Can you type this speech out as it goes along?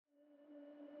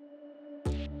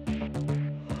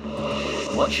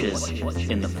Watchers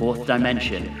in the Fourth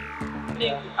Dimension.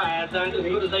 Fires aren't as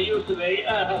good as they used to be.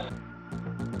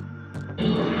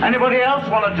 Anybody else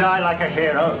want to die like a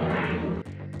hero?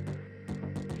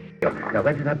 Now,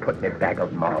 where did I put my bag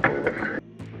of marbles?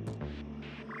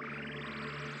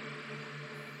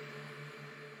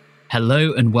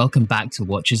 Hello and welcome back to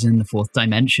Watchers in the Fourth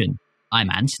Dimension.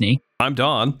 I'm Anthony. I'm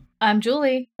Don. I'm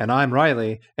Julie. And I'm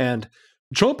Riley. And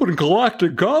jumping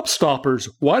galactic gobstoppers,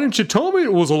 why didn't you tell me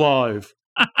it was alive?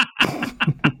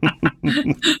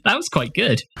 That was quite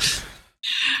good.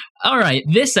 All right,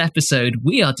 this episode,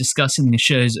 we are discussing the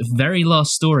show's very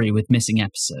last story with missing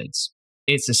episodes.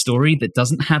 It's a story that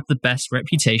doesn't have the best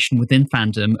reputation within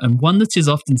fandom, and one that is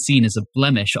often seen as a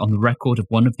blemish on the record of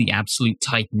one of the absolute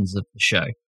titans of the show.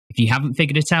 If you haven't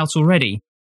figured it out already,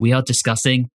 we are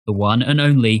discussing the one and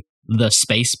only The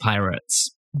Space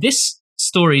Pirates. This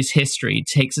story's history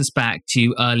takes us back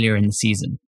to earlier in the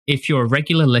season. If you're a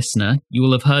regular listener, you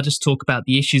will have heard us talk about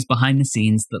the issues behind the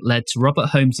scenes that led to Robert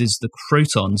Holmes's The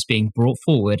Crotons being brought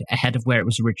forward ahead of where it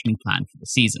was originally planned for the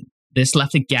season. This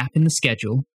left a gap in the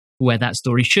schedule where that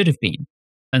story should have been.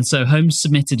 And so Holmes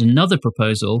submitted another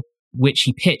proposal, which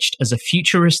he pitched as a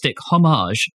futuristic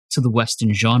homage to the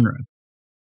Western genre.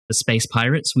 The Space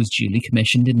Pirates was duly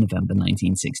commissioned in November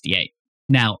 1968.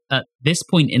 Now, at this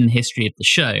point in the history of the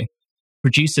show,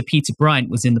 producer Peter Bryant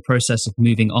was in the process of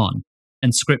moving on,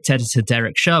 and script editor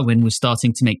Derek Sherwin was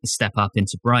starting to make the step up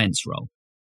into Bryant's role.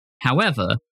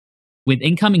 However, with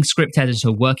incoming script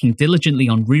editor working diligently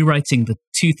on rewriting the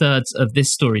two-thirds of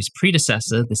this story's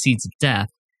predecessor, The Seeds of Death,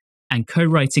 and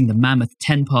co-writing the mammoth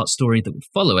 10-part story that would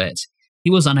follow it, he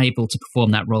was unable to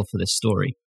perform that role for this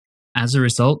story. As a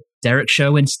result, Derek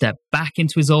Sherwin stepped back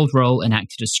into his old role and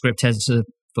acted as script editor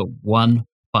for one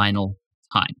final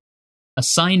time.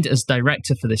 Assigned as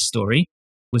director for this story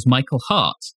was Michael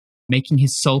Hart, making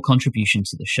his sole contribution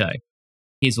to the show.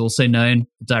 He is also known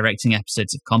for directing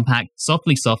episodes of Compact,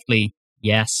 Softly Softly,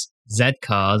 Yes, Z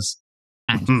Cars,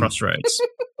 and Crossroads.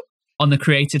 On the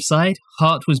creative side,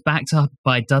 Hart was backed up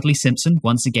by Dudley Simpson,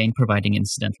 once again providing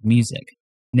incidental music.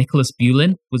 Nicholas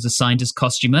Bulin was assigned as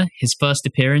costumer, his first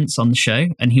appearance on the show,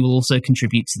 and he will also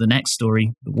contribute to the next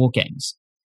story, The War Games.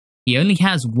 He only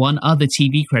has one other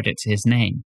TV credit to his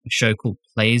name, a show called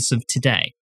Plays of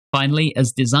Today. Finally,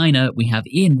 as designer, we have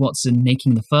Ian Watson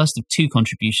making the first of two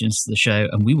contributions to the show,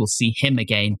 and we will see him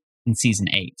again in Season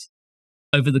 8.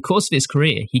 Over the course of his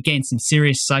career, he gained some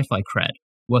serious sci-fi cred,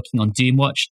 working on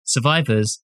Doomwatch,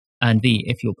 Survivors, and the,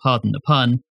 if you'll pardon the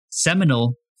pun,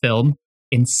 seminal film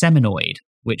Inseminoid,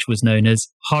 which was known as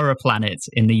Horror Planet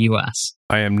in the US.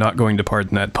 I am not going to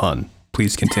pardon that pun.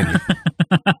 Please continue.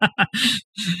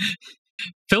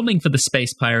 Filming for The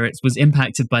Space Pirates was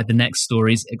impacted by the next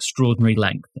story's extraordinary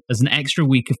length, as an extra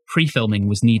week of pre-filming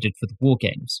was needed for the War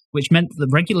Games, which meant that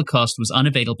the regular cast was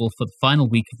unavailable for the final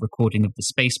week of recording of The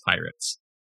Space Pirates.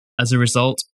 As a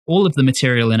result, all of the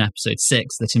material in Episode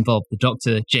 6 that involved the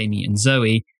Doctor, Jamie, and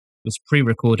Zoe was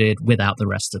pre-recorded without the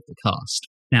rest of the cast.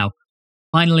 Now,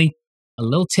 finally, a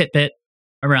little tidbit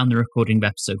around the recording of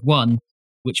Episode 1,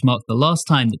 which marked the last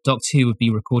time that Doctor Who would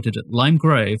be recorded at Lime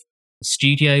Grove, the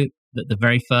studio that the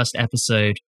very first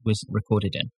episode was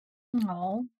recorded in.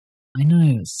 Oh, I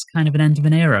know, it's kind of an end of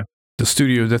an era. The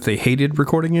studio that they hated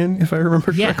recording in, if I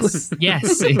remember correctly.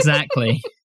 Yes, exactly.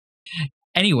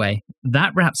 Anyway,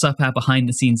 that wraps up our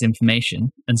behind-the-scenes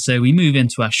information, and so we move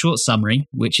into our short summary,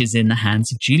 which is in the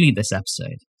hands of Julie this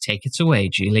episode. Take it away,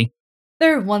 Julie.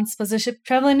 there once was a ship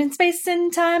traveling in space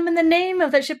and time, and the name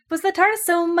of that ship was the TARDIS.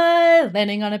 So my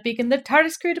landing on a beacon, the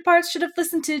TARDIS crew departs, should have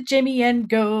listened to Jamie and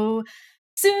go.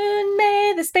 Soon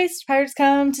may the space pirates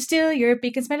come to steal your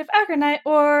beacons made of argonite,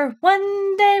 or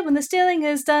one day when the stealing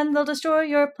is done, they'll destroy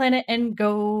your planet and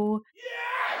go.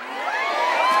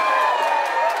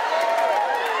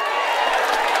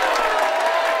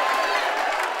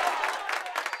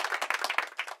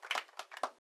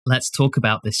 Let's talk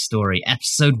about this story,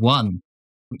 episode 1,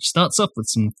 which starts off with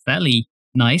some fairly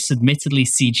nice, admittedly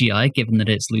CGI, given that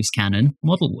it's loose cannon,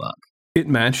 model work. It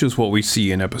matches what we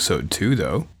see in episode 2,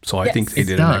 though, so I think they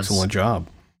did an excellent job.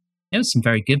 It was some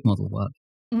very good model work.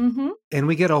 Mm-hmm. And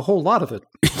we get a whole lot of it.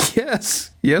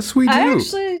 Yes, we do. I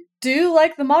actually do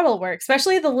like the model work,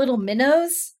 especially the little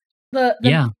minnows. The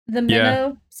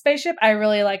minnow spaceship. I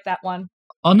really like that one.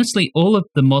 Honestly, all of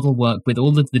the model work with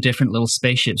all of the different little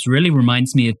spaceships really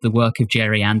reminds me of the work of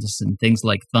Jerry Anderson, things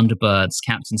like Thunderbirds,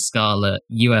 Captain Scarlet,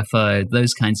 UFO,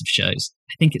 those kinds of shows.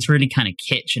 I think it's really kind of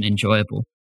kitsch and enjoyable.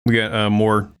 We got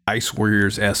more Ice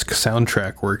Warriors-esque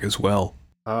soundtrack work as well.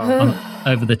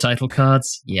 Over the title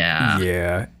cards? Yeah.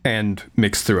 Yeah, and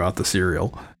mixed throughout the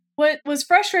serial. what was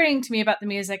frustrating to me about the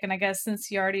music, and I guess since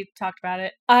you already talked about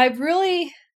it, I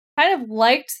really kind of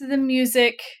liked the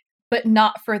music, but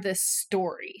not for this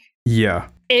story. Yeah.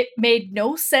 It made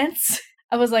no sense.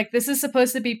 I was like, this is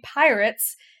supposed to be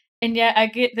pirates, and yet I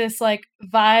get this like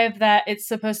vibe that it's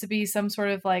supposed to be some sort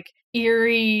of like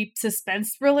eerie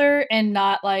suspense thriller and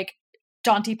not like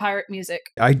jaunty pirate music.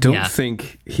 I don't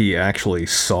think he actually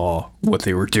saw what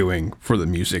they were doing for the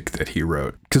music that he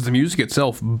wrote. Because the music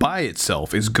itself, by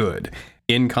itself, is good.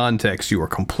 In context, you are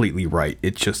completely right.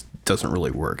 It just doesn't really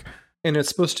work. And it's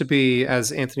supposed to be,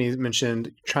 as Anthony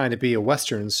mentioned, trying to be a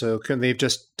Western. So couldn't they've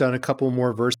just done a couple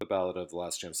more verses? The Ballad of the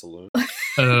Last Chance Saloon.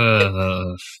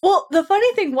 Well, the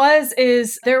funny thing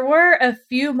is there were a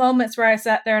few moments where I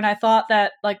sat there and I thought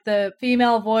that like the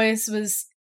female voice was,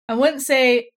 I wouldn't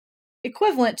say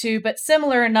equivalent to, but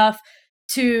similar enough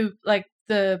to like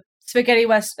the Spaghetti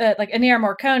West, like Ennio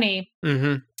Morricone.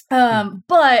 Mm-hmm.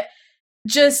 But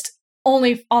just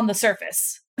only on the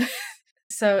surface.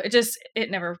 So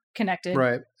it never connected.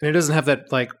 Right. And it doesn't have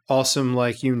that like awesome,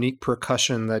 like unique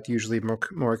percussion that usually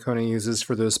Morricone uses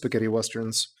for those spaghetti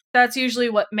westerns. That's usually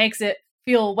what makes it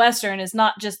feel Western, is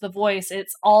not just the voice,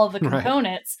 it's all of the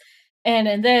components. Right. And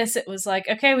in this, it was like,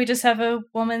 okay, we just have a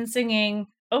woman singing.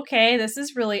 Okay, this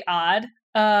is really odd.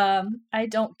 I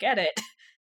don't get it.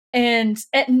 And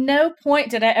at no point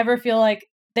did I ever feel like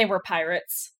they were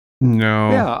pirates. No.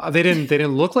 Yeah, they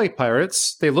didn't look like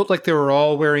pirates. They looked like they were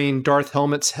all wearing Darth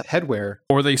Helmet's headwear.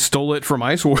 Or they stole it from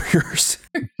Ice Warriors.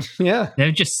 Yeah.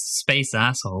 They're just space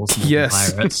assholes.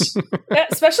 Yes. Pirates. Yeah,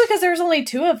 especially because there was only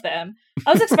 2 of them.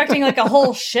 I was expecting like a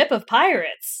whole ship of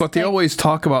pirates. But they always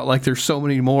talk about like there's so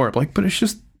many more. Like, but it's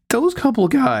just those couple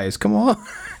guys. Come on.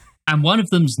 And one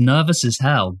of them's nervous as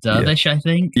hell. Dervish, I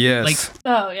think. Yes. Like,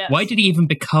 oh, yeah. Why did he even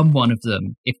become one of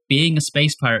them if being a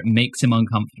space pirate makes him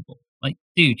uncomfortable? Like,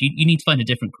 dude, you need to find a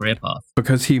different career path.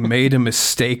 Because he made a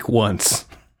mistake once.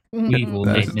 We've all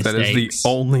made mistakes. That is the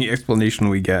only explanation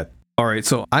we get. All right,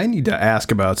 so I need to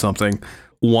ask about something.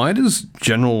 Why does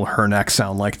General Hernak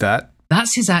sound like that?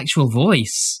 That's his actual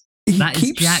voice. That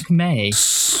is Jack May.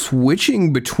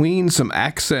 Switching between some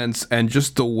accents and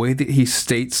just the way that he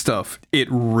states stuff, it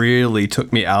really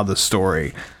took me out of the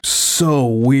story. So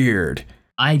weird.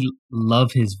 I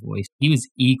love his voice. He was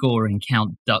Igor in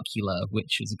Count Duckula,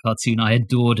 which was a cartoon I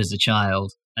adored as a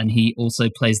child. And he also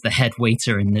plays the head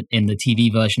waiter in the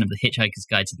TV version of The Hitchhiker's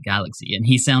Guide to the Galaxy. And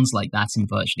he sounds like that in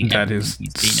virtually everything he's been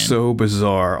in. That is so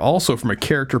bizarre. Also, from a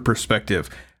character perspective,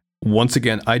 once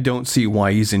again, I don't see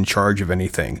why he's in charge of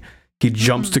anything. He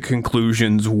jumps to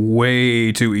conclusions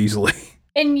way too easily.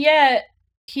 And yet,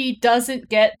 he doesn't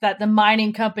get that the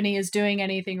mining company is doing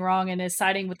anything wrong and is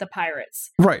siding with the pirates.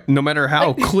 Right. No matter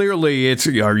how clearly it's,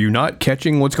 are you not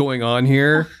catching what's going on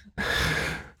here?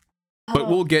 But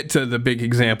we'll get to the big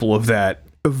example of that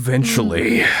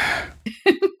eventually.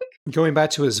 Going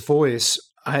back to his voice,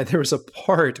 there was a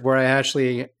part where I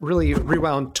actually really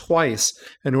rewound twice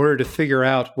in order to figure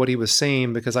out what he was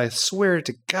saying, because I swear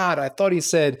to God, I thought he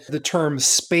said the term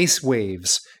space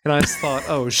waves. And I just thought,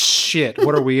 oh shit,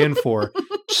 what are we in for?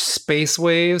 Space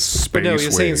waves? But no, he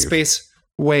was saying space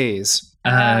ways.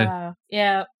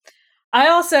 Yeah. I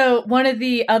also, one of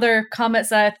the other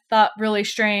comments that I thought really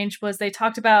strange was they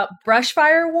talked about brush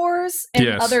fire wars in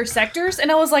other sectors.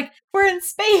 And I was like, we're in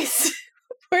space.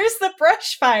 Where's the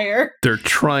brush fire? They're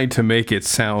trying to make it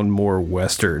sound more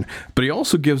Western. But he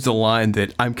also gives the line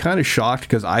that I'm kind of shocked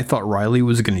because I thought Riley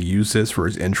was going to use this for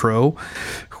his intro,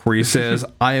 where he says,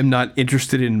 I am not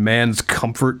interested in man's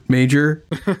comfort, Major.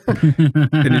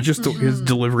 And it just, his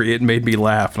delivery, it made me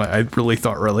laugh. And I really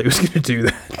thought Riley was going to do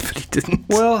that, but he didn't.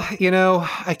 Well,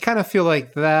 I kind of feel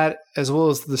like that, as well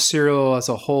as the serial as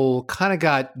a whole, kind of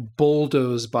got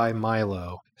bulldozed by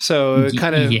Milo. So it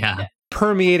kind of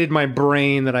permeated my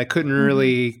brain that I couldn't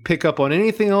really pick up on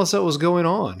anything else that was going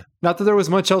on. Not that there was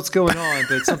much else going on,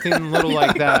 but something little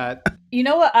like that. You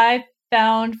know what I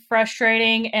found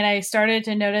frustrating, and I started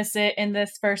to notice it in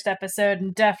this first episode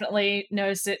and definitely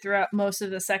noticed it throughout most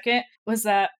of the second, was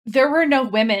that there were no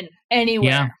women anywhere.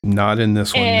 Yeah, not in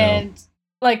this one, and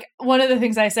like one of the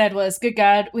things I said was, good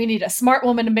God, we need a smart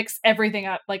woman to mix everything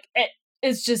up. Like,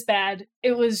 it's just bad.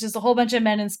 It was just a whole bunch of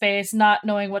men in space not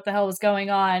knowing what the hell was going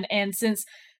on. And since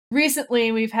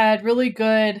recently we've had really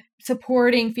good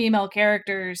supporting female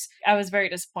characters, I was very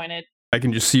disappointed. I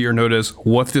can just see your note as,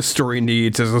 what this story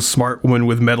needs is a smart woman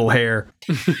with metal hair.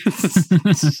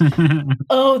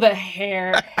 Oh, the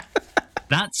hair.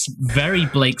 That's very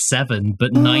Blake 7,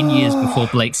 but 9 years before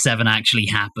Blake 7 actually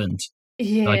happened.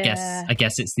 Yeah. So I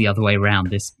guess it's the other way around.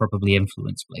 This probably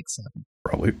influenced Blake 7.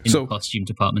 Probably. In the costume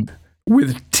department.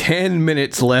 With 10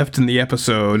 minutes left in the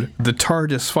episode, the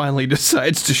TARDIS finally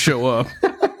decides to show up.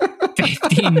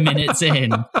 15 minutes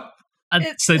in. And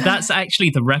so that's actually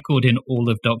the record in all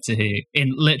of Doctor Who,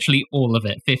 in literally all of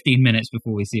it, 15 minutes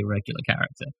before we see a regular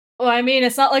character. Well, I mean,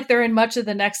 it's not like they're in much of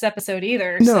the next episode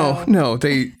either. No,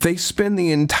 they spend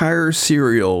the entire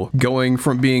serial going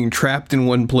from being trapped in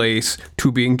one place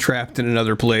to being trapped in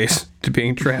another place to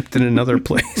being trapped in another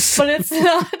place. But it's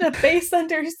not a base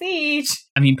under siege.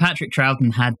 I mean, Patrick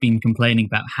Troughton had been complaining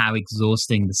about how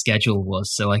exhausting the schedule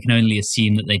was, so I can only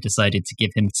assume that they decided to give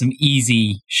him some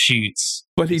easy shoots.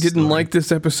 But he didn't like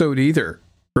this episode either.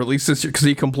 Or at least this, because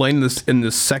he complained this in the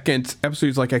second episode.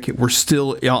 He's like, we're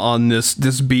still on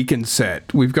this beacon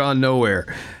set. We've gone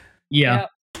nowhere. Yeah.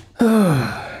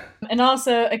 And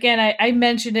also, again, I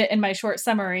mentioned it in my short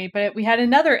summary, but we had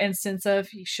another instance of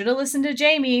you should have listened to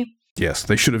Jamie. Yes,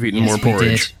 they should have eaten more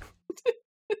porridge.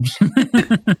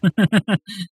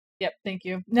 Yep, thank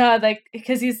you. No, like,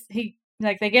 because he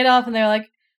they get off and they're like,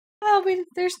 oh,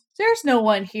 there's no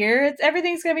one here.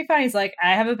 Everything's gonna be fine. He's like,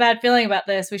 I have a bad feeling about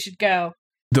this. We should go.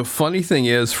 The funny thing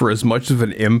is, for as much of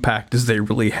an impact as they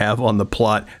really have on the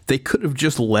plot, they could have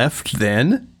just left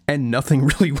then, and nothing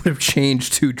really would have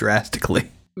changed too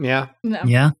drastically. Yeah. No.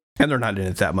 Yeah. And they're not in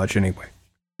it that much anyway.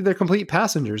 They're complete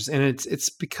passengers, and it's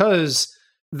because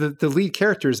the lead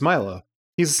character is Milo.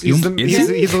 He's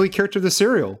the lead character of the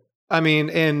serial. I mean,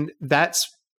 and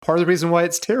that's part of the reason why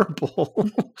it's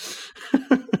terrible.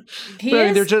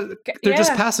 They're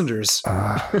just passengers.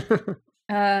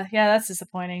 Yeah, that's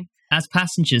disappointing. As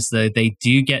passengers, though, they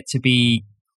do get to be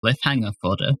cliffhanger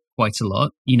fodder quite a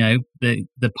lot. You know, the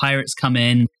pirates come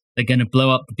in, they're going to blow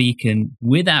up the beacon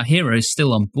with our heroes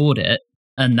still on board it,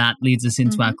 and that leads us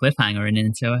into our cliffhanger and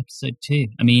into episode 2.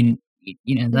 I mean,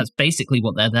 you know, that's basically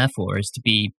what they're there for, is to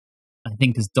be, I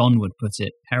think as Don would put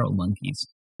it, peril monkeys.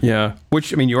 Yeah,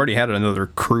 which, I mean, you already had another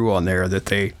crew on there that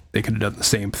they could have done the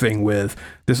same thing with.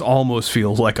 This almost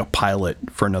feels like a pilot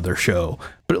for another show,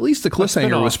 but at least the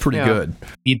cliffhanger was pretty good.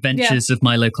 The Adventures of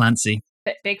Milo Clancy.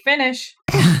 Big Finish.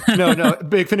 No,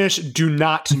 Big Finish, do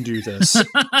not do this.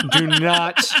 Do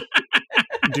not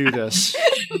do this.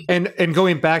 And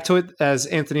going back to it, as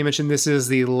Anthony mentioned, this is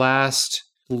the last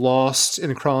Lost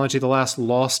in chronology, the last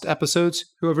Lost episodes.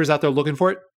 Whoever's out there looking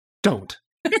for it, don't.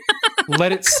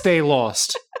 Let it stay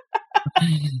lost.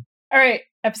 All right,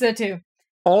 episode 2.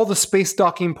 All the space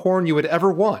docking porn you would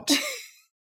ever want.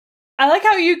 I like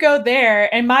how you go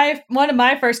there, and one of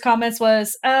my first comments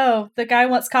was, "Oh, the guy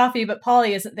wants coffee, but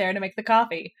Polly isn't there to make the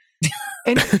coffee."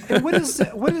 And what is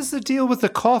the deal with the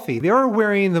coffee? They are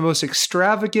wearing the most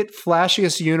extravagant,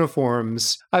 flashiest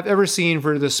uniforms I've ever seen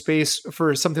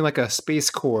for something like a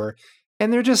Space Corps,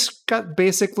 and they're just got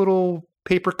basic little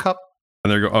paper cup.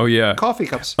 And they go, oh yeah, coffee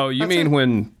cups. Oh, you mean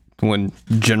when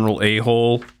General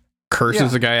A-hole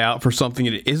curses a guy out for something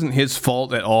it isn't his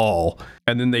fault at all,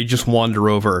 and then they just wander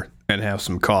over and have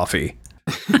some coffee.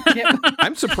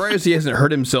 I'm surprised he hasn't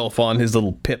hurt himself on his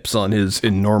little pips on his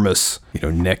enormous,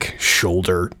 neck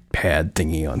shoulder pad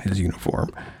thingy on his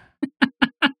uniform.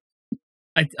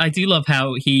 I do love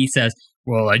how he says,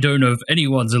 well, I don't know if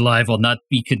anyone's alive on that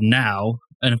beacon now.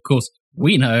 And of course,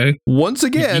 we know. Once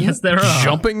again, yes, there are.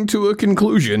 Jumping to a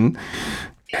conclusion.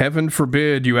 Heaven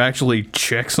forbid you actually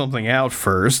check something out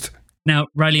first. Now,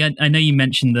 Riley, I know you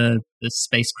mentioned the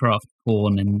spacecraft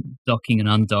porn and docking and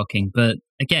undocking, but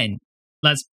again,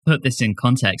 let's put this in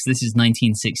context. This is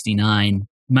 1969.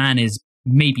 Man is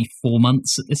maybe 4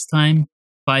 months at this time,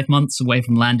 5 months away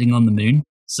from landing on the moon.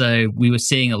 So we were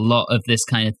seeing a lot of this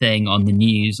kind of thing on the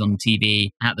news, on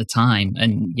TV at the time.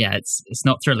 And yeah, it's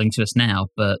not thrilling to us now,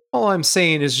 but... All I'm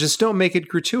saying is just don't make it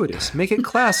gratuitous. Make it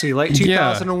classy, like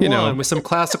 2001, with some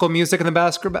classical music in the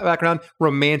background,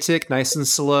 romantic, nice and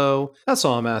slow. That's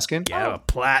all I'm asking. Yeah, a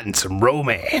plot and some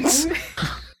romance.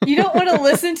 You don't want to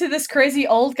listen to this crazy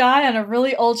old guy on a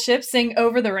really old ship sing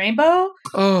Over the Rainbow?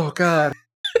 Oh, God.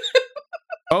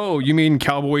 Oh, you mean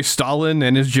Cowboy Stalin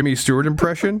and his Jimmy Stewart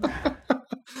impression?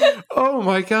 Oh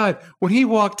my God. When he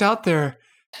walked out there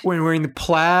wearing the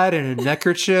plaid and a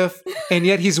neckerchief, and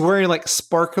yet he's wearing like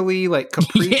sparkly, like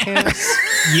capri pants.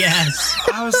 Yes.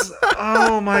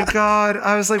 Oh my God.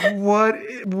 I was like,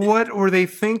 what were they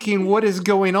thinking? What is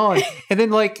going on? And then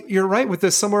like, you're right with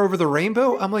this Somewhere Over the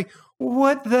Rainbow. I'm like,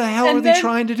 what the hell are they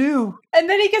trying to do? And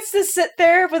then he gets to sit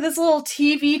there with his little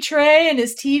TV tray and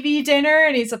his TV dinner,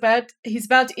 and he's about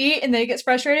to eat, and then he gets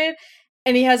frustrated.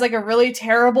 And he has like a really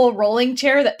terrible rolling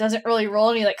chair that doesn't really roll,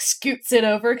 and he like scoots it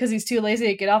over because he's too lazy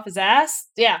to get off his ass.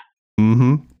 Yeah.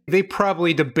 Mm-hmm. They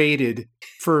probably debated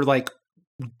for like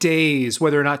days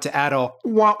whether or not to add a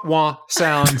wah-wah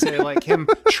sound to like him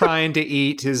trying to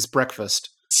eat his breakfast.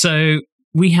 So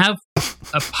we have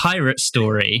a pirate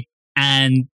story,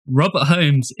 and Robert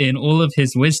Holmes, in all of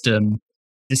his wisdom,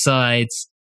 decides,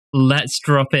 let's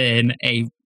drop in a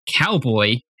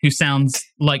cowboy who sounds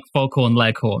like Foghorn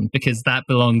Leghorn, because that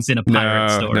belongs in a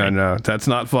pirate story. No, that's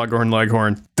not Foghorn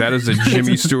Leghorn. That is a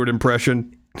Jimmy Stewart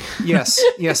impression. Yes,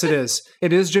 it is.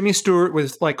 It is Jimmy Stewart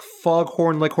with like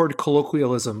Foghorn Leghorn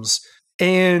colloquialisms,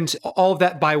 and all of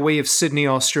that by way of Sydney,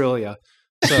 Australia.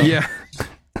 So, Yeah.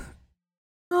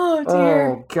 Oh dear.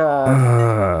 Oh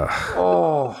God.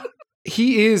 Oh,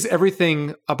 he is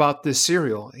everything about this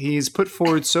serial. He's put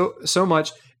forward so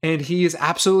much, and he is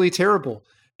absolutely terrible.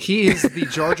 He is the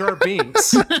Jar Jar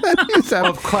Binks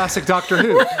of classic Doctor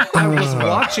Who. I was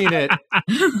watching it.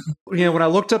 When I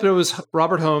looked up, it was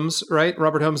Robert Holmes, right?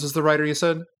 Robert Holmes is the writer, you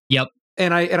said? Yep.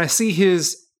 And I see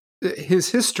his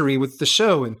history with the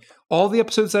show and all the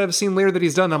episodes that I've seen later that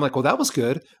he's done. I'm like, well, that was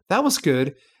good. That was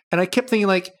good. And I kept thinking,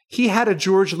 like, he had a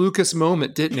George Lucas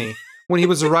moment, didn't he? When he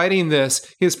was writing this,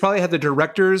 he was probably had the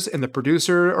directors and the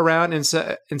producer around and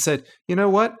said, you know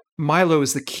what? Milo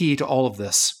is the key to all of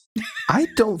this. I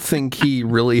don't think he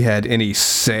really had any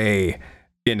say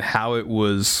in how it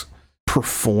was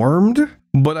performed,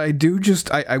 but I do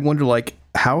I wonder, like,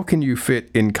 how can you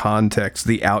fit in context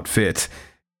the outfit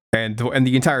and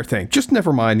the entire thing? Just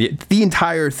never mind the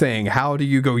entire thing. How do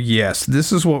you go, yes,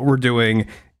 this is what we're doing,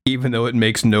 even though it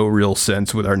makes no real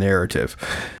sense with our narrative?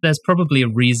 There's probably a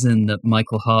reason that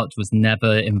Michael Hart was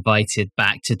never invited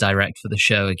back to direct for the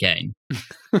show again.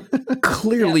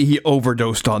 Clearly, he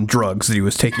overdosed on drugs that he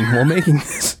was taking while making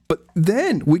this. But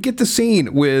then we get the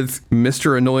scene with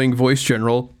Mr. Annoying Voice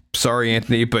General. Sorry,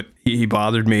 Anthony, but he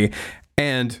bothered me.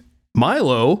 And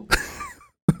Milo,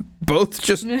 both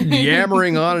just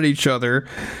yammering on at each other.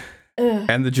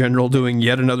 And the General doing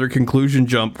yet another conclusion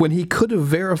jump when he could have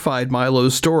verified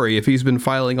Milo's story if he's been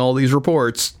filing all these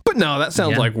reports. But no, that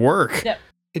sounds like work. Yep.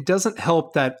 It doesn't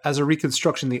help that as a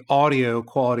reconstruction, the audio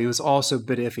quality was also a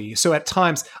bit iffy. So at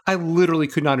times, I literally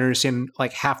could not understand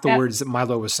like half the words that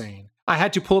Milo was saying. I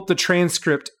had to pull up the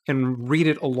transcript and read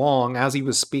it along as he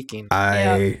was speaking.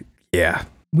 Yeah.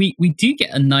 We do get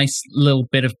a nice little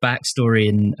bit of backstory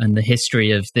and the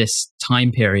history of this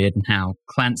time period and how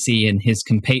Clancy and his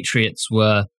compatriots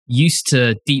were used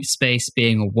to deep space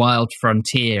being a wild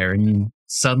frontier, and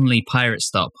suddenly pirates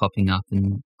start popping up,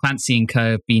 and Clancy and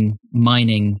co have been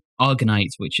mining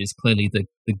Argonite, which is clearly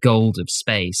the gold of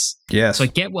space. Yes. So I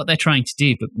get what they're trying to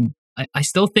do, but I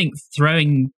still think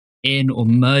throwing in or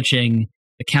merging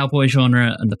the cowboy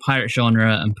genre and the pirate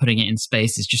genre and putting it in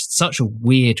space is just such a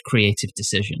weird creative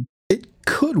decision. It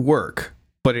could work,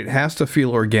 but it has to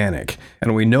feel organic.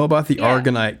 And we know about the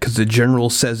Argonite because the General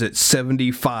says it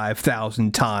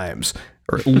 75,000 times,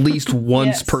 or at least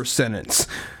once per sentence.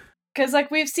 Because, like,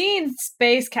 we've seen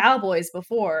space cowboys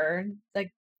before.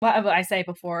 Like, what I say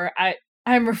before,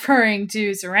 I'm referring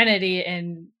to Serenity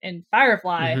in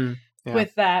Firefly. Mm-hmm. Yeah.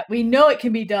 With that, we know it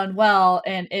can be done well,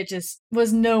 and it just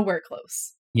was nowhere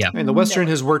close. Yeah. And the Western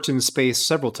has worked in space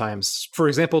several times. For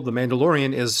example, The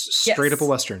Mandalorian is straight up a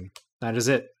Western. That is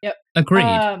it. Yep. Agreed.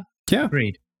 Yeah.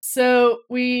 Agreed. So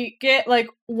we get like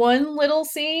one little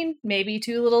scene, maybe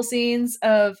two little scenes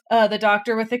of the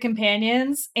Doctor with the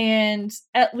companions. And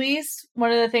at least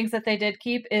one of the things that they did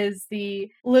keep is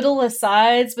the little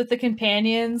asides with the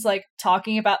companions, like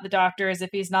talking about the Doctor as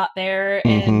if he's not there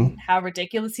and how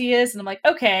ridiculous he is. And I'm like,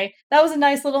 okay, that was a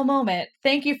nice little moment.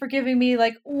 Thank you for giving me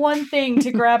like one thing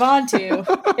to grab onto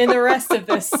in the rest of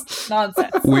this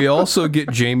nonsense. We also get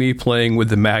Jamie playing with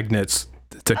the magnets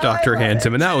the Doctor hands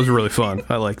him, and that was really fun.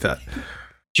 I like that.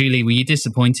 Julie, were you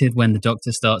disappointed when the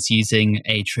Doctor starts using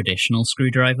a traditional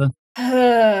screwdriver?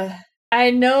 I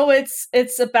know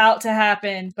it's about to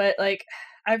happen, but like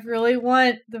I really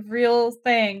want the real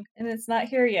thing, and it's not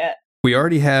here yet. We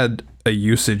already had a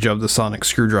usage of the sonic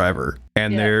screwdriver,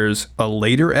 and there's a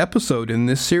later episode in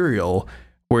this serial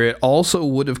where it also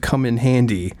would have come in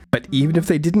handy, but even if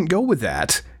they didn't go with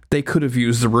that, they could have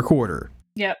used the recorder.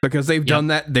 Yep. Because they've done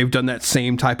that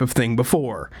same type of thing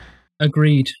before.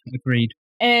 Agreed.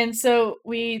 And so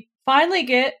we finally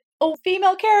get a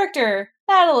female character,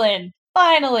 Madeline.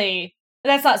 Finally.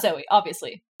 That's not Zoe,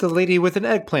 obviously. The lady with an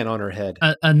eggplant on her head.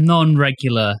 A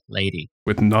non-regular lady.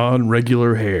 With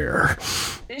non-regular hair.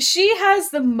 She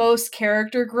has the most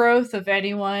character growth of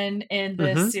anyone in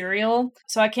this serial,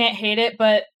 so I can't hate it,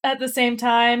 but at the same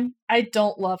time, I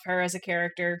don't love her as a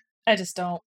character. I just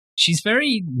don't. She's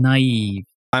very naive.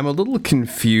 I'm a little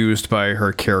confused by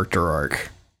her character arc.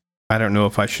 I don't know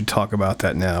if I should talk about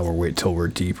that now or wait till we're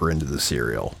deeper into the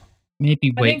serial.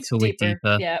 Maybe wait till we're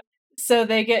deeper. Yeah. So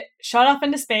they get shot off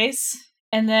into space,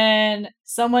 and then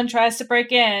someone tries to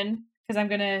break in, because I'm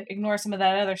going to ignore some of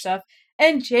that other stuff,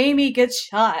 and Jamie gets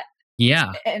shot.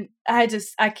 Yeah. And I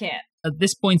can't. At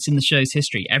this point in the show's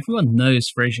history, everyone knows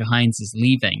Fraser Hines is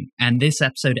leaving, and this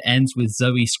episode ends with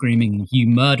Zoe screaming, "You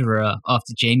murderer,"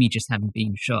 after Jamie just having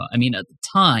been shot. I mean, at the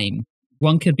time,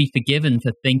 one could be forgiven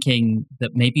for thinking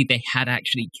that maybe they had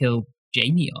actually killed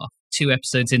Jamie off 2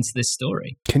 episodes into this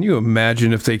story. Can you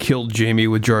imagine if they killed Jamie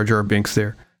with Jar Jar Binks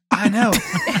there? I know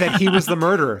that he was the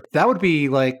murderer. That would be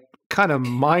like kind of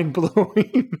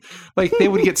mind-blowing. Like they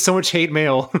would get so much hate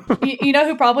mail. You know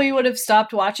who probably would have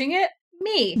stopped watching it?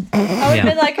 Me. I would have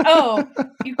been like, "Oh,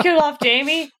 you killed off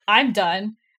Jamie? I'm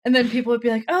done." And then people would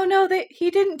be like, "Oh no, he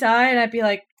didn't die." And I'd be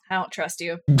like, "I don't trust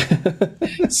you."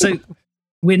 So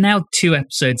we're now 2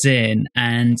 episodes in,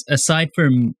 and aside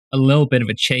from a little bit of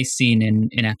a chase scene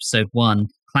in episode 1,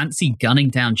 Clancy gunning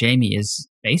down Jamie is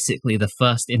basically the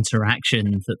first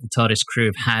interaction that the TARDIS crew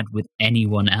have had with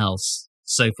anyone else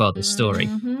so far this story.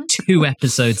 2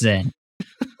 episodes in.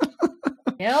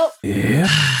 Yep. Yeah.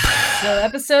 So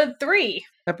episode 3.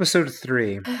 Episode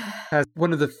 3 has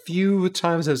one of the few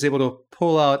times I was able to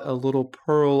pull out a little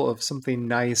pearl of something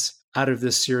nice out of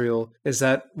this serial is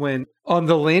that when on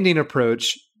the landing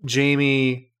approach,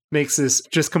 Jamie makes this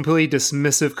just completely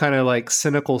dismissive kind of like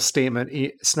cynical statement,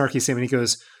 snarky statement. He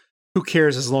goes, "Who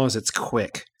cares as long as it's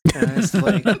quick?" And it's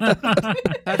like,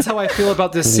 that's how I feel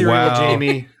about this serial, Wow.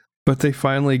 Jamie. But they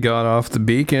finally got off the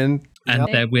beacon. And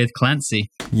they're with Clancy.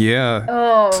 Yeah.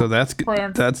 Oh, So that's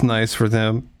nice for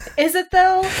them. is it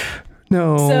though?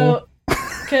 No. So,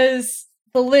 because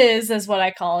the Liz, is what I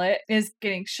call it, is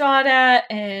getting shot at,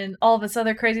 and all this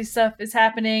other crazy stuff is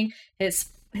happening. His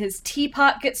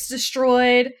teapot gets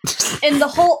destroyed, and the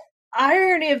whole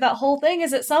irony of that whole thing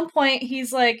is, at some point,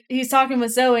 he's talking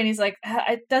with Zoe, and he's like,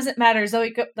 "It doesn't matter,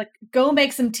 Zoe. Go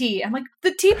make some tea." I'm like,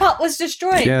 the teapot was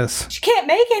destroyed. Yes. She can't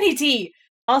make any tea.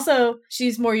 Also,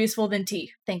 she's more useful than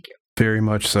tea. Thank you. Very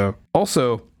much so.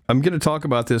 Also, I'm going to talk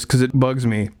about this because it bugs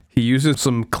me. He uses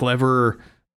some clever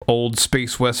old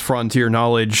Space West Frontier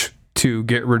knowledge to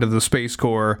get rid of the Space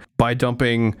Corps by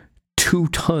dumping 2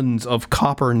 tons of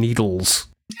copper needles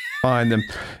behind them.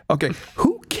 Okay,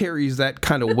 who carries that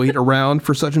kind of weight around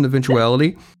for such an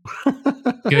eventuality?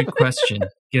 Good question.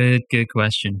 Good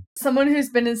question. Someone who's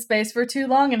been in space for too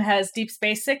long and has deep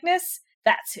space sickness,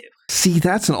 that's who. See,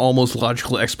 that's an almost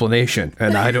logical explanation,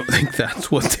 and I don't think that's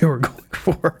what they were going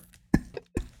for.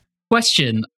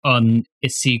 Question on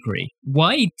Isigri.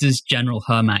 Why does General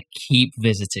Hermack keep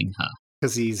visiting her?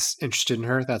 Because he's interested in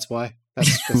her. That's why.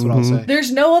 That's what I'll say.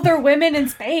 There's no other women in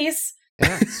space.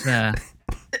 Yeah. Fair.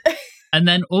 And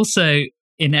then also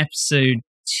in episode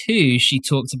 2, she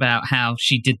talked about how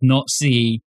she did not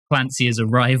see Clancy as a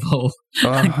rival.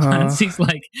 And Clancy's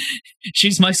like,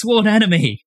 "She's my sworn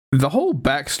enemy." The whole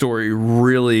backstory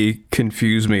really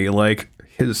confused me. Like,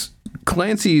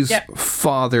 Clancy's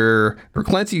father, or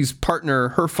Clancy's partner,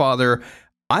 her father,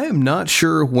 I am not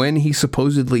sure when he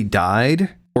supposedly died,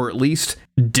 or at least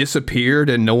disappeared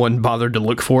and no one bothered to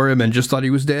look for him and just thought he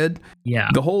was dead. Yeah.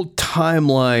 The whole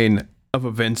timeline of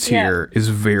events here is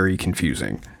very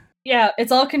confusing. Yeah,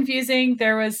 it's all confusing.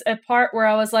 There was a part where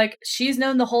I was like, she's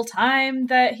known the whole time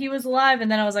that he was alive. And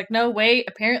then I was like, no, wait,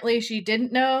 apparently she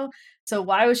didn't know. So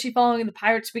why was she following the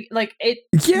pirates?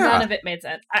 None of it made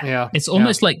sense. It's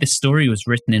almost like the story was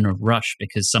written in a rush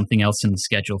because something else in the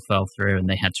schedule fell through and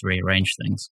they had to rearrange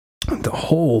things. The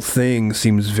whole thing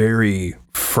seems very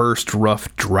first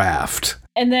rough draft.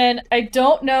 And then I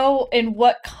don't know in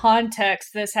what context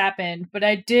this happened, but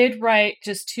I did write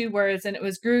just 2 words, and it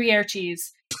was Gruyere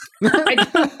cheese.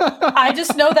 I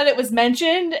just know that it was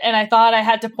mentioned, and I thought I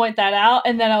had to point that out.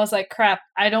 And then I was like, crap,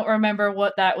 I don't remember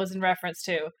what that was in reference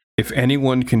to. If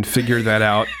anyone can figure that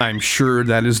out, I'm sure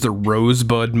that is the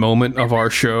Rosebud moment of our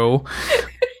show.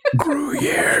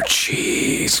 Gruyere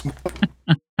cheese.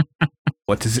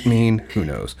 What does it mean? Who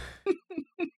knows?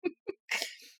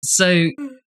 So,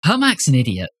 Hermack's an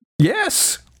idiot.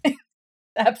 Yes.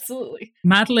 Absolutely.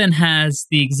 Madeline has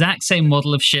the exact same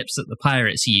model of ships that the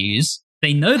pirates use.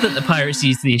 They know that the pirates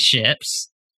use these ships.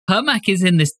 Hermack is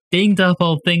in this dinged up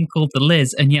old thing called the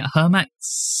Liz, and yet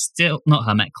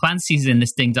Clancy's in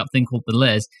this dinged up thing called the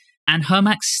Liz, and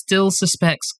Hermack still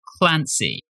suspects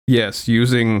Clancy. Yes,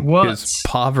 using his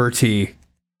poverty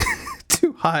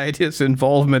to hide his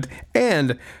involvement.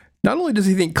 And not only does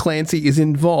he think Clancy is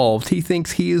involved, he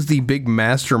thinks he is the big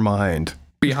mastermind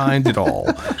behind it all.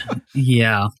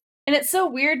 Yeah. And it's so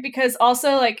weird because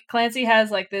also, like, Clancy has,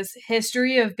 like, this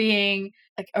history of being,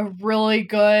 like, a really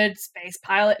good space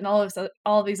pilot and all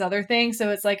of these other things. So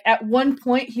it's like, at one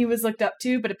point he was looked up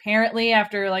to, but apparently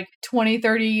after, like, 20,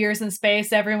 30 years in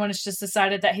space, everyone has just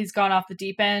decided that he's gone off the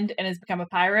deep end and has become a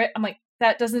pirate. I'm like,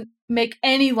 that doesn't make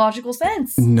any logical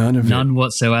sense. None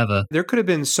whatsoever. There could have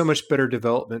been so much better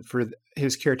development for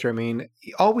his character. I mean,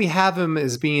 all we have him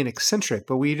as being eccentric,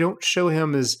 but we don't show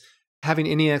him as having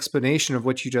any explanation of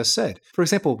what you just said. For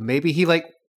example, maybe he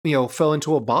fell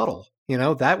into a bottle.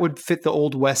 That would fit the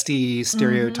old Westy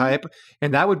stereotype.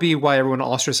 And that would be why everyone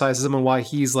ostracizes him and why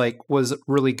he's was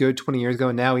really good 20 years ago.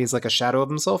 And now he's a shadow of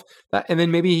himself. And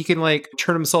then maybe he can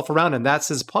turn himself around and that's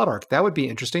his plot arc. That would be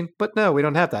interesting. But no, we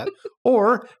don't have that.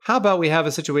 Or how about we have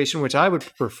a situation, which I would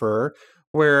prefer,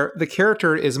 where the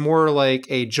character is more like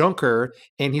a junker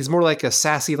and he's more like a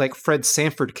sassy, Fred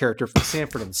Sanford character from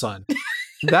Sanford and Son.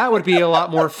 That would be a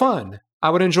lot more fun. I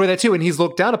would enjoy that too. And he's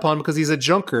looked down upon because he's a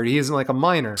junker. He isn't a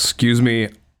minor. Excuse me,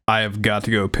 I have got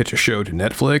to go pitch a show to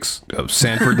Netflix of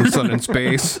Sanford and Son in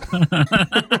space.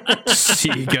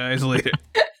 See you guys later.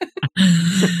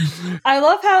 I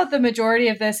love how the majority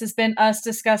of this has been us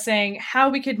discussing how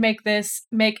we could make this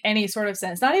make any sort of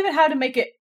sense. Not even how to make it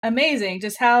amazing,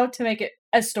 just how to make it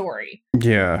a story.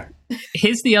 Yeah.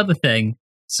 Here's the other thing.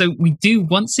 So we do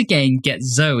once again get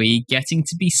Zoe getting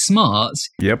to be smart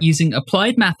using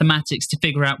applied mathematics to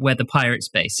figure out where the pirate's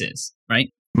base is, right?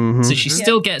 Mm-hmm. So she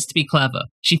still gets to be clever.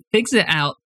 She figures it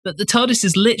out that the TARDIS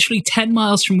is literally 10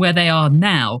 miles from where they are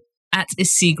now at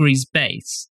Isigri's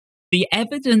base. The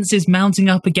evidence is mounting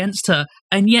up against her,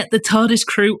 and yet the TARDIS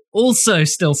crew also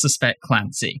still suspect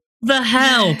Clancy. The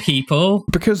hell, people?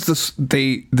 Because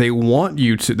they want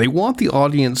the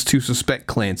audience to suspect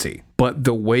Clancy, but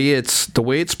the way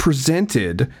it's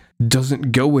presented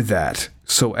doesn't go with that.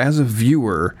 So as a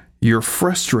viewer, you're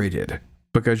frustrated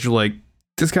because you're like,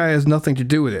 this guy has nothing to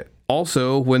do with it.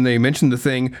 Also, when they mention the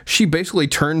thing, she basically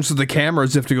turns to the camera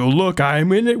as if to go, look,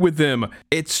 I'm in it with them.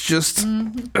 It's just,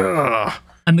 ugh.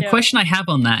 And the question I have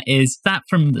on that is that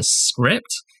from the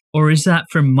script? Or is that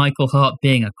from Michael Hart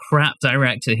being a crap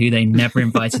director who they never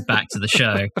invited back to the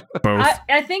show? Both.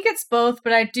 I think it's both,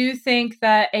 but I do think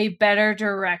that a better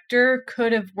director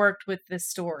could have worked with this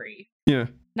story. Yeah.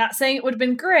 Not saying it would have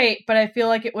been great, but I feel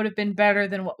like it would have been better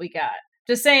than what we got.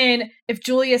 Just saying, if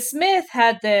Julia Smith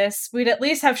had this, we'd at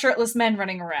least have shirtless men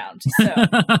running around. So.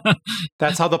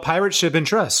 That's how the pirate ship in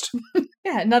Trust.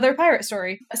 Yeah, another pirate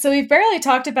story. So we've barely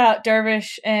talked about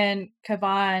Dervish and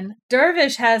Kavan.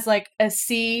 Dervish has a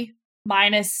C-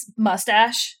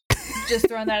 mustache. Just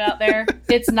throwing that out there.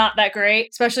 It's not that great,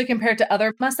 especially compared to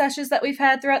other mustaches that we've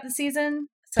had throughout the season.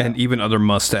 So. And even other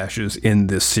mustaches in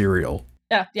this serial.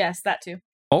 Oh, yes, that too.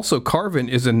 Also, Carvin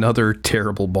is another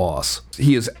terrible boss.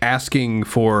 He is asking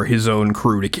for his own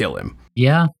crew to kill him.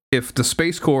 Yeah. If the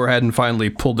Space Corps hadn't finally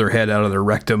pulled their head out of their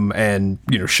rectum and,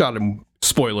 shot him,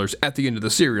 spoilers, at the end of the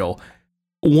serial,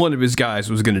 one of his guys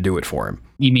was going to do it for him.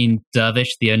 You mean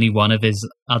Dervish, the only one of his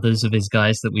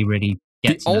guys that we really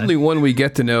get to know? The only one we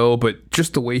get to know, but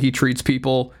just the way he treats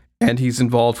people, and he's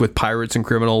involved with pirates and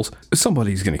criminals,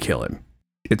 somebody's going to kill him.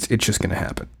 It's just going to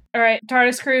happen. All right,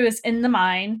 TARDIS crew is in the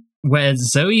mine. Where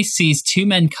Zoe sees two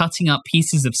men cutting up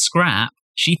pieces of scrap,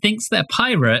 she thinks they're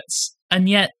pirates, and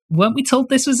yet, weren't we told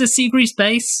this was Isigri's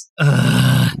base?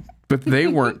 But they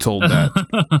weren't told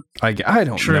that. I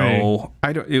don't True. know.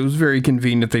 It was very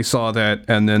convenient they saw that,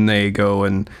 and then they go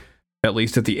and, at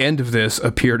least at the end of this,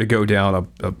 appear to go down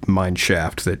a mine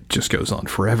shaft that just goes on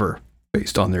forever,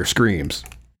 based on their screams.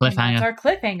 That's Cliffhanger. our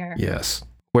cliffhanger. Yes.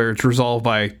 Where it's resolved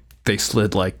by they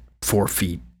slid 4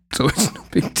 feet, so it's no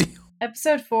big deal.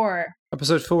 Episode 4.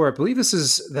 Episode 4. I believe this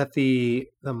is that the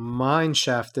mine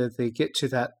shaft that they get to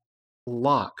that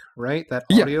lock, right? That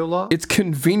audio lock? It's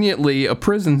conveniently a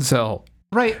prison cell.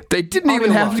 Right. They didn't Audio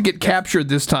even have lock. to get captured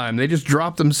this time. They just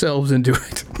dropped themselves into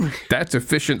it. That's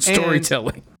efficient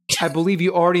storytelling. I believe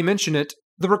you already mentioned it.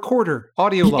 The recorder.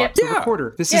 Audio lock. The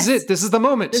recorder. This is it. This is the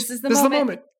moment. This is the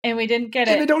moment. And we didn't get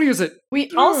And it. they don't use it.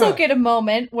 We also get a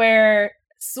moment where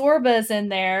Sorba's in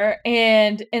there,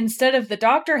 and instead of the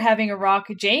doctor having a rock,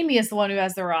 Jamie is the one who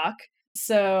has the rock.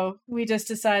 So we just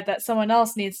decide that someone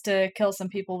else needs to kill some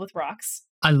people with rocks.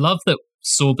 I love that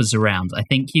Sorba's around. I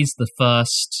think he's the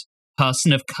first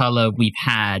person of color we've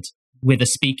had with a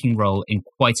speaking role in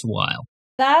quite a while.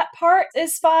 That part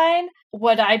is fine.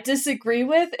 What I disagree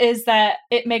with is that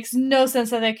it makes no sense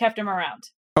that they kept him around.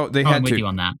 Oh, they I'm had with to. you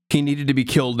on that. He needed to be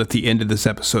killed at the end of this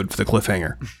episode for the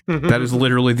cliffhanger. That is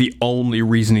literally the only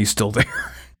reason he's still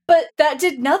there. But that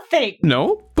did nothing.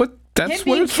 No, but that's Him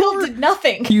what being it's killed for. did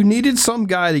nothing. You needed some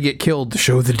guy to get killed to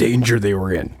show the danger they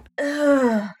were in.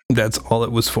 Ugh. That's all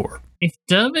it was for. If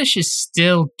Dervish is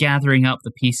still gathering up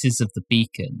the pieces of the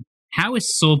beacon, how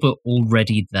is Sorba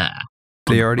already there?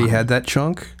 They already had that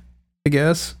chunk, I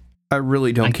guess. I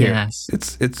really don't I care. guess.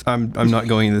 I'm not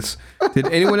going this. Did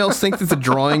anyone else think that the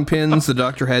drawing pins the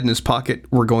doctor had in his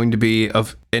pocket were going to be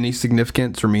of any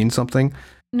significance or mean something?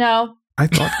 No. I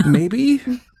thought maybe.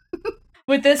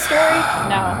 With this story,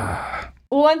 no.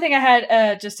 One thing I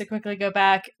had, just to quickly go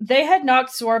back, they had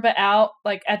knocked Sorba out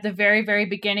like at the very, very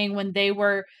beginning when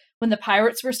the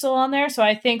pirates were still on there. So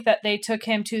I think that they took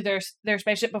him to their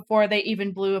spaceship before they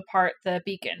even blew apart the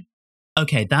beacon.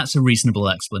 Okay, that's a reasonable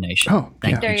explanation. Oh,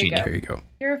 Thank There you, you Julie. go. There you go.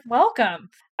 You're welcome.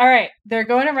 All right, they're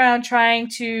going around trying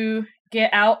to get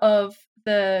out of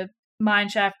the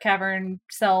mineshaft cavern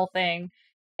cell thing,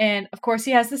 and of course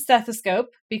he has the stethoscope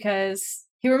because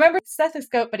he remembers the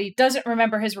stethoscope, but he doesn't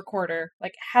remember his recorder.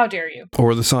 Like, how dare you?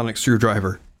 Or the sonic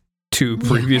screwdriver. Two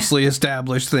previously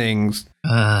established things.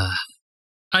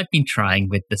 I've been trying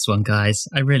with this one, guys.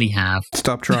 I really have.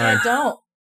 Stop trying. Yeah, don't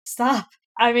stop.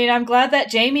 I mean, I'm glad that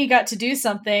Jamie got to do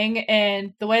something,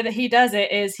 and the way that he does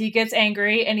it is he gets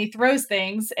angry and he throws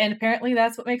things, and apparently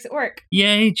that's what makes it work.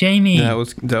 Yay, Jamie. That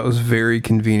was very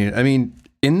convenient. I mean,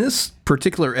 in this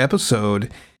particular episode,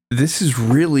 this is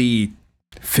really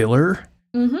filler.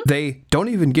 Mm-hmm. They don't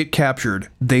even get captured.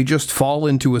 They just fall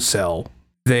into a cell.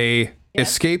 They Yep.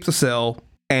 escape the cell,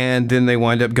 and then they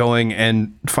wind up going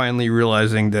and finally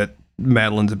realizing that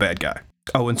Madeline's a bad guy.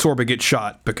 Oh, and Sorba gets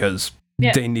shot because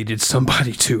they needed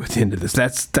somebody to at the end of this.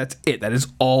 That's it. That is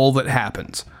all that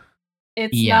happens.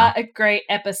 It's not a great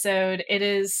episode. It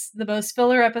is the most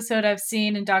filler episode I've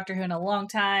seen in Doctor Who in a long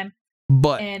time,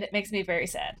 But and it makes me very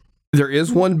sad. there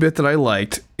is one bit that I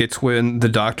liked. It's when the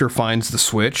doctor finds the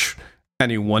switch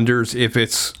and he wonders if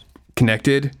it's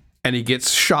connected, and he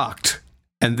gets shocked.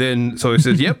 And then, so he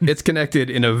says, yep, it's connected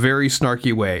in a very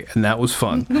snarky way. And that was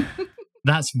fun.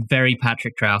 That's very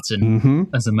Patrick Troughton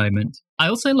as a moment. I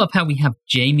also love how we have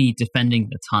Jamie defending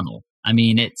the tunnel. I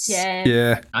mean, it's...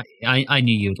 Yeah. I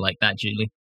knew you would like that,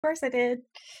 Julie. Of course I did.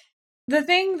 The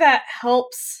thing that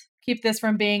helps keep this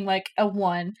from being like a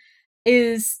 1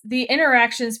 is the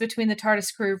interactions between the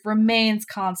TARDIS crew remains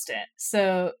constant.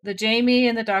 So the Jamie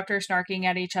and the Doctor snarking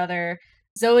at each other,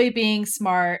 Zoe being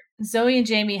smart, Zoe and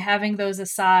Jamie having those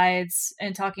asides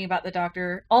and talking about the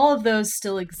Doctor, all of those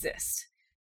still exist.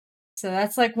 So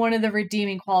that's like one of the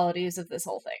redeeming qualities of this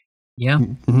whole thing. Yeah.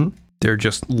 Mm-hmm. They're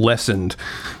just lessened.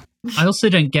 I also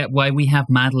don't get why we have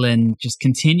Madeline just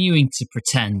continuing to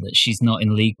pretend that she's not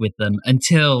in league with them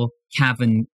until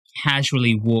Cavan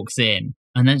casually walks in.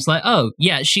 And then it's like, oh,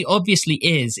 yeah, she obviously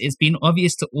is. It's been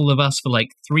obvious to all of us for like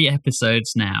 3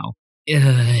 episodes now.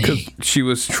 Because she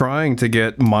was trying to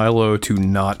get Milo to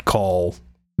not call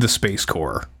the Space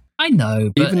Corps. I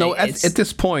know, but even though at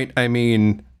this point, I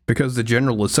mean, because the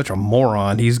general is such a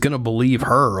moron, he's going to believe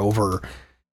her over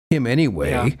him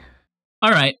anyway. Yeah.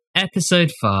 All right,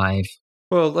 episode 5.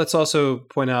 Well, let's also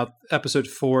point out episode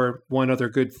 4, one other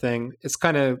good thing. It's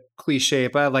kind of cliche,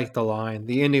 but I like the line,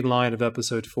 the ending line of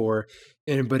episode 4.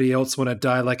 Anybody else want to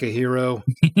die like a hero?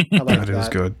 I like That is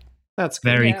good. That's good.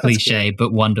 Very That's cliche, good.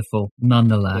 but wonderful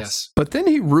nonetheless. Yes. But then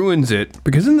he ruins it,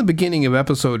 because in the beginning of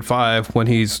episode 5, when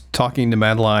he's talking to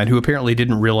Madeline, who apparently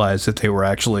didn't realize that they were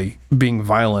actually being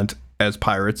violent as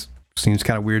pirates, seems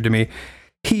kind of weird to me,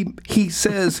 he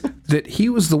says that he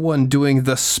was the one doing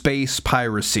the space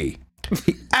piracy.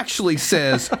 He actually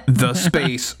says the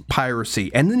space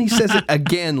piracy, and then he says it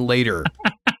again later.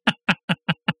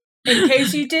 In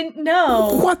case you didn't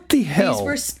know, What the hell? these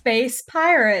were space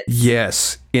pirates.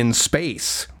 Yes, in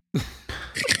space.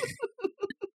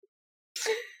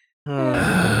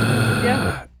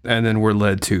 Yep. And then we're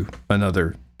led to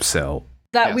another cell.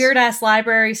 That Yes. weird ass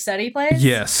library study place?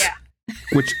 Yes. Yeah.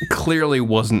 Which clearly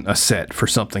wasn't a set for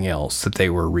something else that they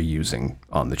were reusing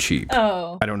on the cheap.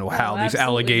 Oh. I don't know how no, these absolutely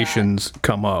allegations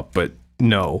come up, but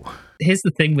no. Here's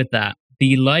the thing with that.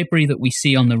 The library that we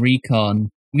see on the recon,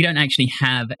 we don't actually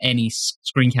have any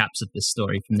screen caps of this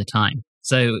story from the time.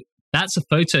 So that's a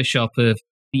Photoshop of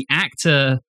the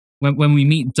actor. When we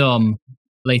meet Dom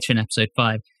later in episode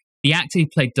 5, the actor who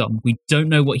played Dom, we don't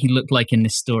know what he looked like in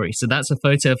this story. So that's a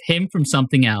photo of him from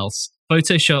something else,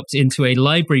 photoshopped into a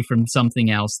library from something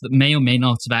else that may or may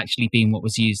not have actually been what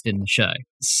was used in the show.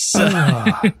 So,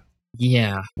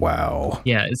 yeah. Wow.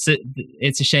 Yeah,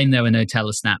 it's a shame there were no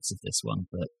telesnaps of this one,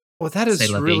 but Well, that is C'est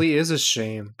la vie. really is a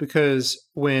shame, because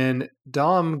when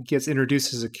Dom gets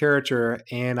introduced as a character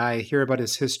and I hear about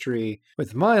his history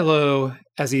with Milo,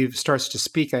 as he starts to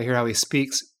speak, I hear how he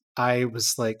speaks, I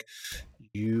was like,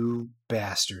 you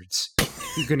bastards.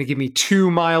 You're going to give me 2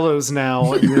 Milos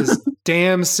now in this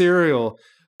damn cereal.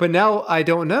 But now I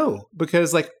don't know,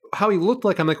 because like how he looked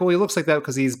like, I'm like, well, he looks like that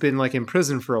because he's been like in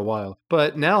prison for a while.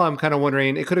 But now I'm kind of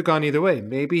wondering, it could have gone either way.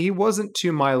 Maybe he wasn't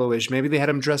too Milo-ish. Maybe they had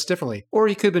him dressed differently. Or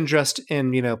he could have been dressed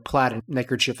in, plaid and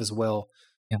neckerchief as well.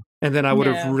 Yeah. And then I would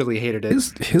have really hated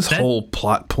it. His whole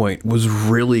plot point was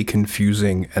really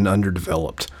confusing and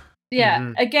underdeveloped.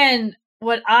 Yeah. Again,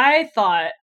 what I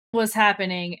thought was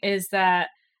happening is that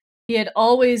he had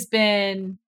always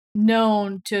been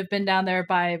known to have been down there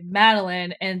by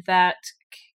Madeline, and that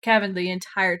Kevin the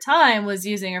entire time was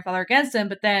using her father against him.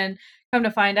 But then come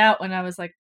to find out, when I was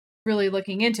like really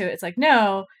looking into it, it's like,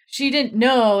 no, she didn't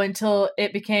know until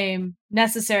it became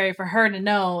necessary for her to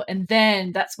know. And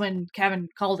then that's when Kevin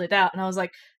called it out. And I was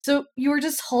like, so you were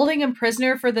just holding him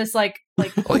prisoner for this like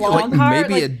long hard,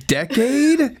 maybe a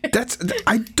decade?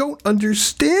 I don't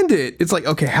understand it. It's like,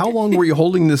 okay, how long were you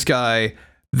holding this guy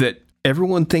that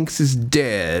everyone thinks is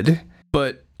dead,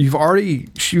 but you've already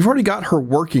got her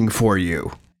working for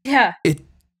you? Yeah.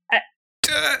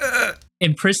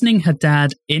 Imprisoning her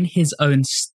dad in his own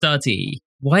study.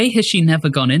 Why has she never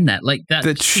gone in there? Like that.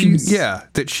 That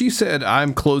she said,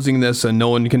 I'm closing this and no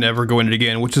one can ever go in it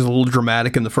again, which is a little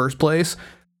dramatic in the first place.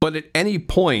 But at any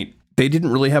point, they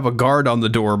didn't really have a guard on the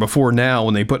door before now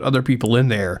when they put other people in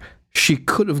there. She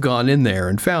could have gone in there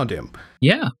and found him.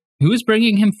 Yeah. Who was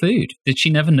bringing him food? Did she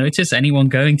never notice anyone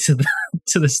going to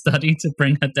the study to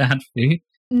bring her dad food?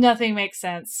 Nothing makes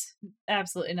sense.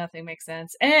 Absolutely nothing makes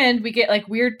sense. And we get like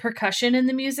weird percussion in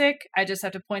the music. I just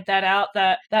have to point that out,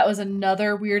 that was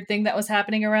another weird thing that was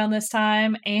happening around this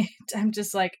time. And I'm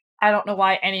just like, I don't know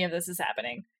why any of this is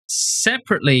happening.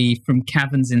 Separately from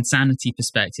Kevin's insanity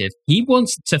perspective, he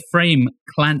wants to frame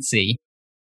Clancy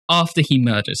after he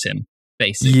murders him,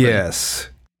 basically. Yes.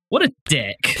 What a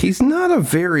dick. He's not a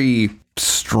very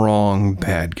strong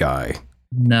bad guy.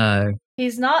 No.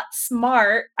 He's not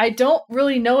smart. I don't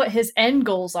really know what his end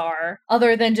goals are,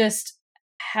 other than just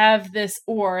have this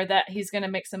ore that he's going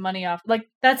to make some money off. Like,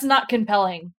 that's not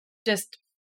compelling, just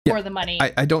for the money.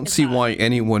 I don't see why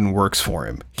anyone works for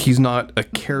him. He's not a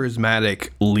charismatic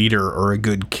leader or a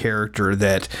good character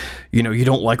that, you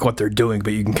don't like what they're doing,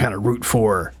 but you can kind of root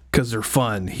for because they're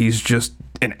fun. He's just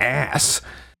an ass.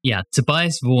 Yeah,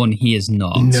 Tobias Vaughn, he is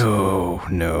not.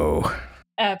 No.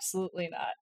 Absolutely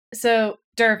not. So,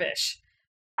 Dervish.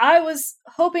 I was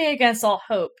hoping against all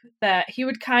hope that he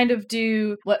would kind of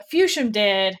do what Fusham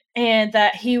did, and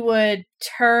that he would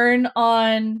turn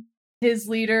on his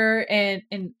leader and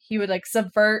he would like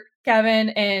subvert Kevin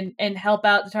and help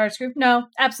out the TARDIS group. No,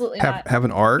 absolutely not. Have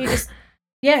an arc?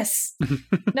 Yes.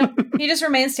 No, he just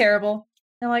remains terrible.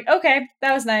 I'm like, okay,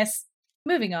 that was nice.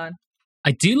 Moving on.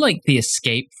 I do like the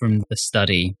escape from the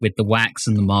study with the wax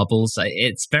and the marbles.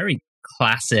 It's very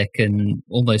classic and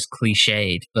almost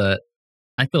cliched, but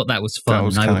I thought that was fun,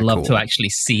 and I would love to actually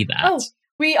see that. Oh,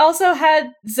 we also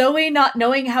had Zoe not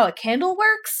knowing how a candle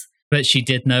works. But she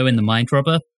did know in the Mind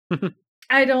Robber.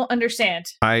 I don't understand.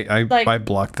 I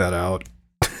blocked that out.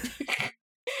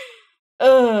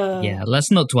 Yeah, let's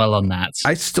not dwell on that.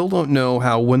 I still don't know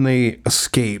how, when they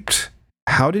escaped,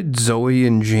 how did Zoe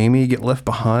and Jamie get left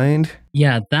behind?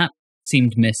 Yeah, that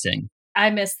seemed missing.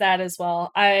 I missed that as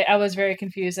well. I was very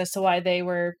confused as to why they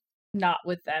were not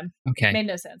with them. Okay. Made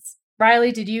no sense.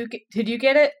 Riley, did you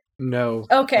get it? No.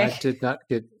 Okay. I did not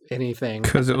get anything.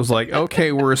 Because it was like,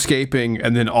 okay, we're escaping,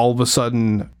 and then all of a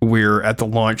sudden we're at the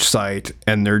launch site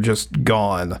and they're just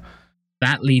gone.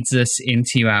 That leads us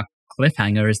into our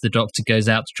cliffhanger as the Doctor goes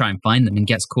out to try and find them and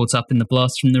gets caught up in the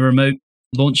blast from the remote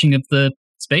launching of the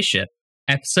spaceship.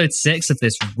 Episode 6 of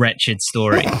this wretched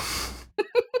story.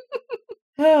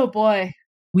 Oh boy.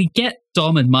 We get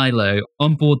Dom and Milo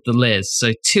on board the Liz,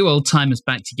 so two old timers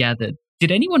back together.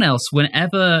 Did anyone else,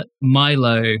 whenever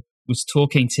Milo was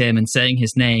talking to him and saying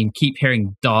his name, keep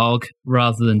hearing dog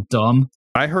rather than Dom?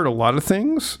 I heard a lot of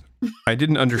things. I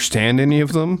didn't understand any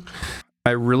of them.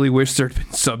 I really wish there'd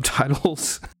been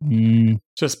subtitles.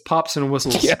 Just pops and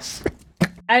whistles. Yes.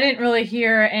 I didn't really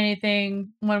hear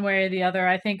anything one way or the other.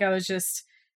 I think I was just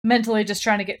mentally just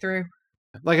trying to get through.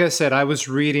 Like I said, I was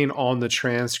reading on the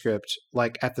transcript,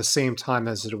 like at the same time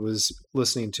as it was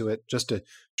listening to it, just to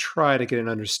try to get an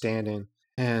understanding.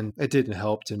 And it didn't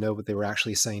help to know what they were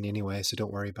actually saying anyway, so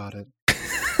don't worry about it.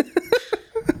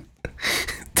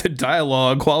 The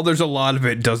dialogue, while there's a lot of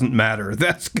it, doesn't matter.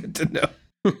 That's good to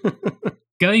know.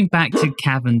 Going back to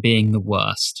Cavan being the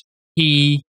worst,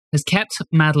 he has kept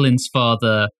Madeline's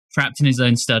father trapped in his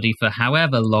own study for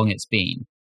however long it's been.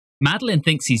 Madeline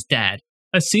thinks he's dead.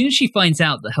 As soon as she finds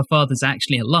out that her father's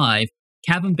actually alive,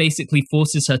 Cavan basically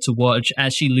forces her to watch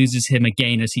as she loses him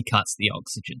again as he cuts the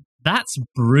oxygen. That's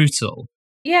brutal.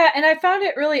 Yeah, and I found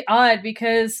it really odd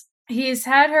because he's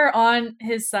had her on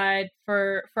his side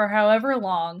for however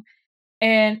long,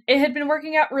 and it had been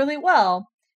working out really well.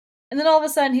 And then all of a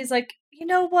sudden he's like, you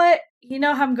know what? You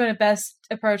know how I'm going to best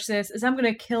approach this is I'm going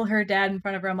to kill her dad in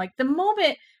front of her. I'm like, the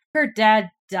moment her dad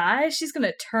dies, she's going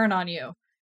to turn on you.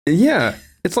 Yeah.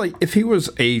 It's like if he was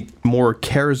a more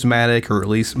charismatic or at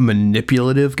least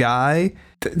manipulative guy,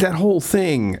 that whole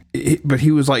thing, but he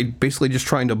was like basically just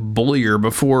trying to bully her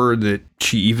before that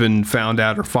she even found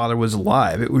out her father was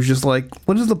alive. It was just like,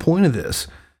 what is the point of this?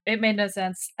 It made no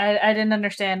sense. I didn't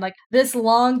understand. Like, this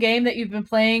long game that you've been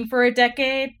playing for a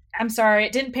decade, I'm sorry,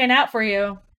 it didn't pan out for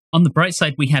you. On the bright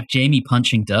side, we have Jamie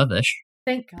punching Dervish.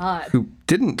 Thank God. Who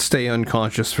didn't stay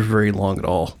unconscious for very long at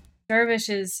all. Dervish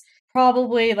is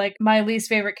probably like my least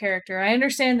favorite character. I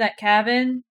understand that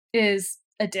Cavan is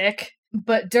a dick,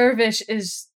 but Dervish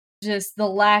is just the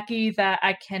lackey that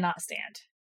I cannot stand.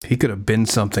 He could have been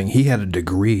something. He had a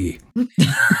degree.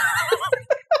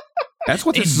 That's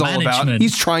what this is all about.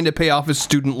 He's trying to pay off his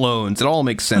student loans. It all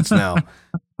makes sense now.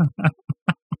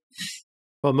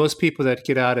 Well, most people that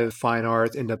get out of fine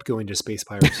art end up going to space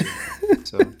piracy.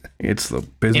 So it's the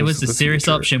business. It was a serious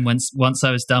option once I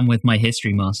was done with my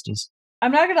history masters.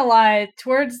 I'm not gonna lie,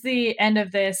 towards the end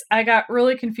of this, I got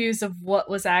really confused of what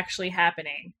was actually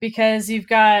happening. Because you've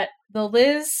got the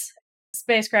Liz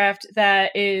spacecraft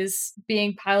that is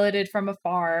being piloted from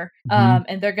afar,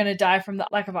 and they're gonna die from the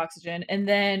lack of oxygen. And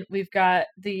then we've got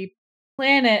the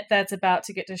planet that's about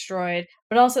to get destroyed.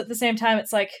 But also at the same time,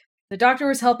 it's like, the doctor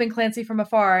was helping Clancy from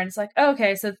afar, and it's like, oh,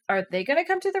 okay, so are they gonna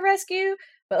come to the rescue?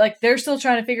 But like, they're still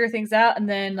trying to figure things out, and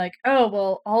then like, oh,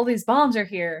 well, all these bombs are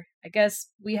here. I guess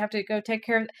we have to go take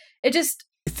care of it. Just,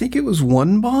 I think it was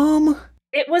one bomb.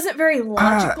 It wasn't very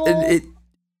logical.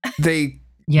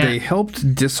 They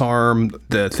helped disarm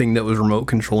the thing that was remote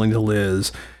controlling to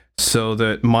Liz, so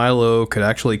that Milo could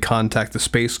actually contact the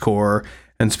Space Corps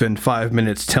and spend 5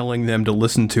 minutes telling them to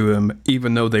listen to him,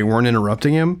 even though they weren't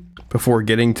interrupting him before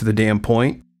getting to the damn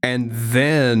point. And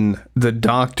then the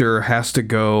doctor has to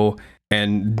go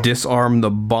and disarm the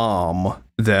bomb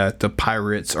that the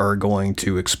pirates are going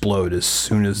to explode as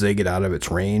soon as they get out of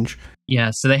its range. Yeah,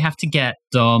 so they have to get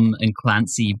Dom and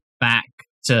Clancy back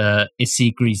to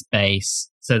Isigri's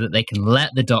base so that they can let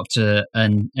the doctor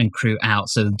and crew out,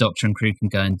 so the doctor and crew can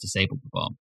go and disable the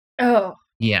bomb. Oh.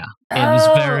 Yeah, it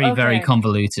was very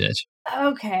convoluted.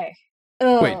 Okay.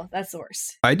 Oh, wait, that's the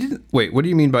worst. Wait, what do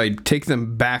you mean by take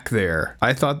them back there?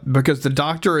 I thought because the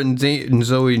doctor and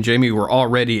Zoe and Jamie were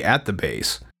already at the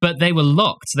base. But they were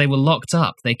locked. They were locked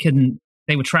up. They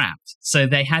were trapped. So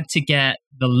they had to get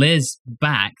the Liz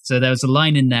back. So there was a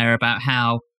line in there about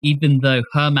how even though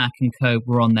Hermack and co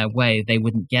were on their way, they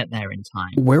wouldn't get there in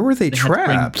time. Where were they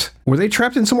trapped? Were they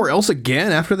trapped in somewhere else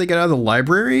again after they got out of the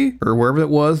library? Or wherever it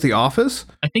was, the office?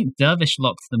 I think Dervish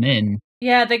locked them in.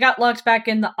 Yeah, they got locked back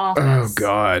in the office. Oh,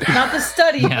 God. Not the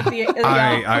study, but the office.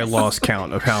 I lost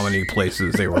count of how many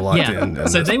places they were locked in.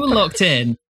 So they were locked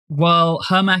in. While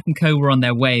Hermack and co were on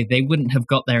their way, they wouldn't have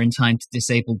got there in time to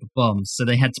disable the bombs, so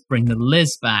they had to bring the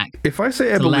Liz back. If I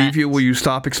say I believe you, will you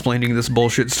stop explaining this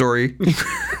bullshit story?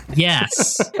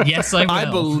 Yes. Yes, I will. I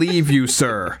believe you,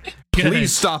 sir. Good.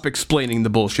 Please stop explaining the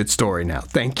bullshit story now.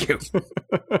 Thank you.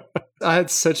 I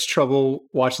had such trouble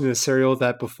watching this serial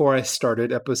that before I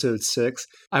started episode 6,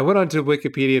 I went onto the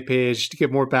Wikipedia page to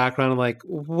get more background. I'm like,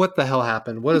 what the hell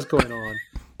happened? What is going on?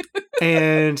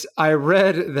 And I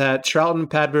read that Troughton,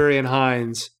 Padbury, and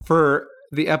Hines, for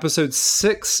the episode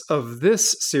 6 of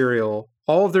this serial,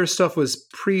 all of their stuff was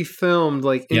pre-filmed,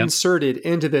 inserted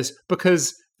into this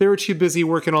because they were too busy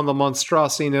working on the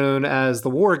monstrosity known as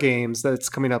the War Games that's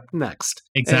coming up next.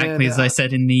 Exactly, as I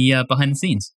said in the behind the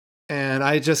scenes. And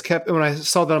I just kept, when I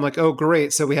saw that, I'm like, oh,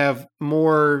 great. So we have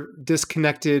more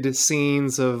disconnected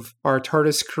scenes of our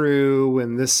TARDIS crew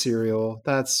in this serial.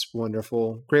 That's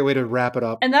wonderful. Great way to wrap it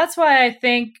up. And that's why I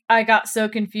think I got so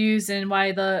confused and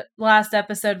why the last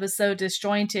episode was so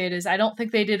disjointed is I don't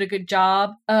think they did a good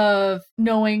job of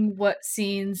knowing what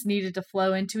scenes needed to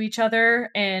flow into each other.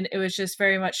 And it was just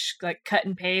very much like cut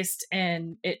and paste,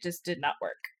 and it just did not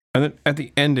work. And then at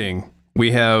the ending,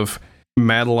 we have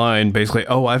Madeline basically,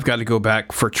 I've got to go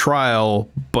back for trial,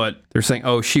 but they're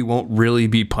saying, she won't really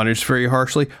be punished very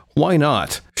harshly. Why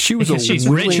not? She's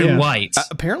rich and white.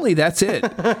 Apparently that's it.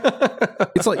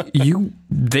 It's like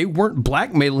they weren't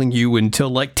blackmailing you until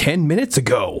like 10 minutes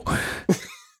ago.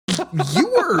 You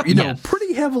were,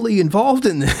 pretty heavily involved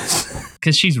in this.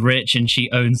 Because she's rich and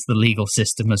she owns the legal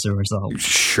system as a result.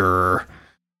 Sure.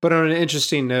 But on an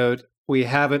interesting note, we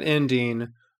have an ending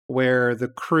where the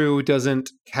crew doesn't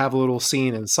have a little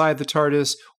scene inside the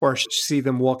TARDIS or see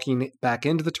them walking back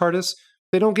into the TARDIS.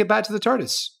 they don't get back to the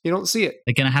TARDIS. You don't see it.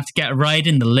 They're going to have to get a ride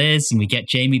in the Liz, and we get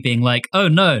Jamie being like, oh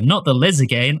no, not the Liz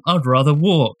again. I'd rather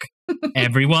walk.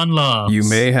 Everyone laughs. You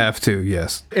may have to,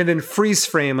 yes. And then freeze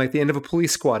frame like the end of a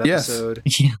Police Squad episode.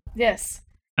 Yeah. Yes.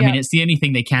 I mean, it's the only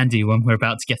thing they can do when we're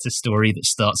about to get a story that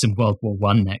starts in World War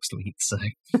I next week. So,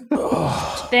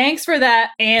 Thanks for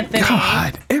that, Anthony.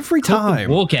 God, every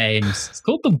time. War Games. It's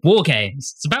called the War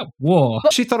Games. It's about war.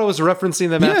 She thought I was referencing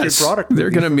the Matthew Broderick movie. They're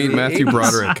going to from meet the Matthew 80s.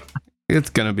 Broderick. It's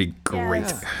going to be great.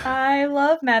 Yes, I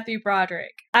love Matthew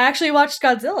Broderick. I actually watched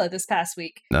Godzilla this past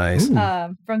week. Nice.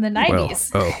 From the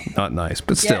 90s. Well, not nice,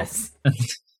 but still. Yes.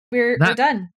 We're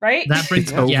done, right? That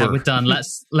brings It's yeah, over. we're done.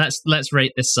 Let's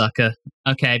rate this sucker.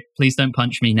 Okay, please don't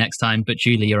punch me next time, but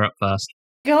Julie, you're up first.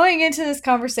 Going into this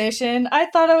conversation, I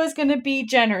thought I was going to be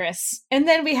generous. And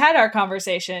then we had our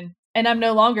conversation, and I'm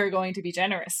no longer going to be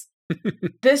generous.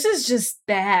 This is just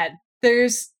bad.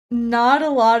 There's not a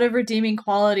lot of redeeming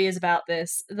qualities about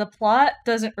this. The plot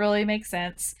doesn't really make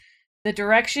sense. The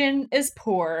direction is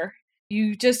poor.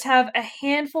 You just have a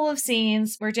handful of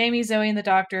scenes where Jamie, Zoe, and the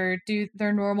Doctor do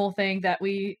their normal thing that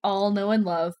we all know and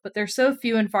love, but they're so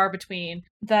few and far between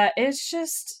that it's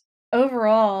just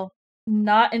overall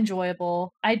not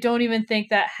enjoyable. I don't even think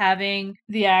that having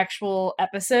the actual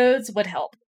episodes would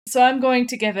help. So I'm going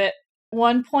to give it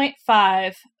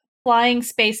 1.5 flying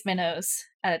space minnows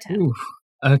out of 10. Ooh.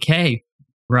 Okay,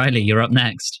 Riley, you're up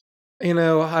next. You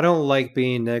know, I don't like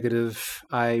being negative.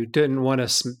 I didn't want to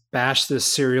smash this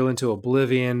serial into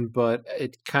oblivion, but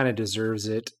it kind of deserves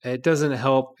it. It doesn't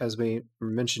help, as we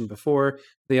mentioned before,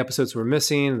 the episodes were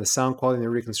missing, the sound quality and the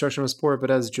reconstruction was poor, but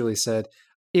as Julie said,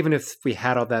 even if we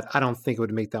had all that, I don't think it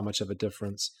would make that much of a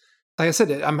difference. Like I said,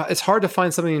 it's hard to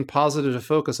find something positive to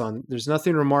focus on. There's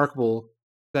nothing remarkable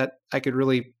that I could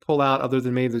really pull out other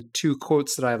than maybe the 2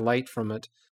 quotes that I liked from it.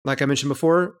 Like I mentioned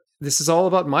before, this is all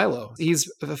about Milo.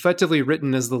 He's effectively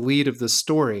written as the lead of the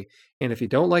story. And if you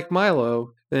don't like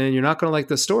Milo, then you're not going to like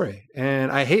the story.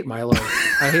 And I hate Milo.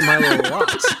 I hate Milo a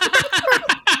lot.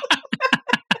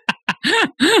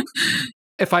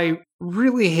 If I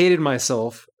really hated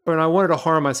myself or I wanted to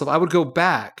harm myself, I would go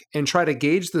back and try to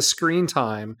gauge the screen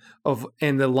time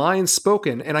and the lines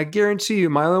spoken. And I guarantee you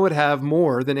Milo would have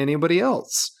more than anybody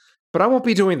else. But I won't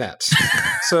be doing that.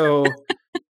 So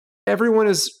everyone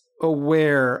is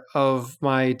aware of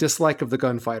my dislike of the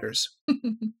gunfighters.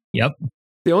 Yep.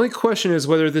 The only question is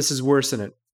whether this is worse than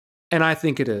it. And I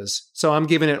think it is. So I'm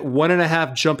giving it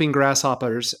 1.5 jumping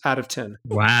grasshoppers out of 10.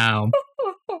 Wow.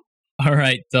 All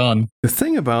right, Don. The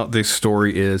thing about this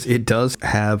story is it does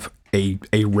have a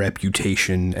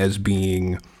reputation as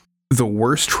being the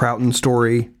worst Troughton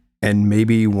story and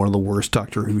maybe one of the worst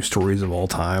Doctor Who stories of all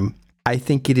time. I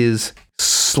think it is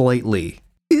slightly,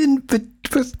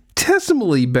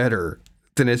 infinitesimally better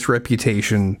than its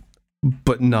reputation,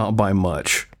 but not by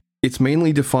much. It's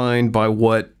mainly defined by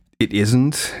what it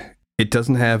isn't. It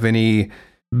doesn't have any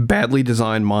badly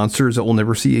designed monsters that we'll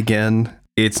never see again.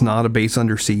 It's not a base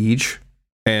under siege.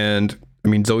 And, I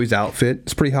mean, Zoe's outfit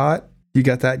is pretty hot. You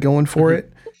got that going for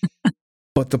it.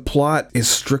 But the plot is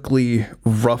strictly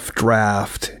rough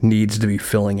draft, needs to be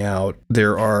filling out.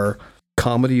 There are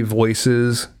comedy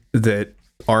voices that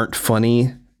aren't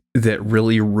funny, that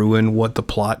really ruin what the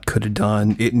plot could have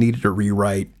done. It needed a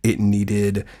rewrite. It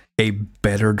needed a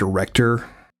better director.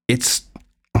 It's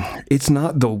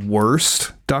not the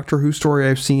worst Doctor Who story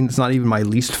I've seen. It's not even my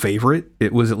least favorite.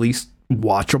 It was at least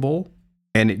watchable,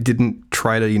 and it didn't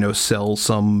try to, sell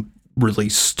some really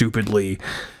stupidly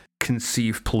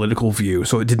conceived political view,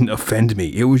 so it didn't offend me.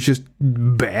 It was just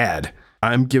bad.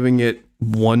 I'm giving it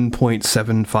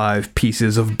 1.75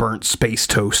 pieces of burnt space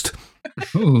toast.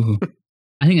 Ooh.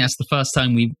 I think that's the first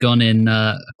time we've gone in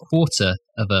a quarter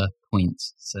of a point.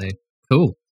 So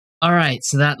cool. All right,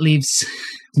 so that leaves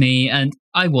me, and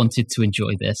I wanted to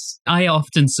enjoy this. I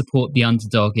often support the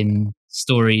underdog in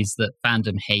stories that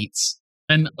fandom hates,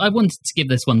 and I wanted to give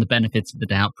this one the benefit of the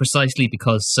doubt precisely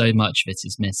because so much of it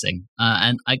is missing.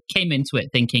 And I came into it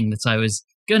thinking that I was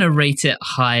going to rate it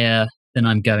higher than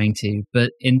I'm going to,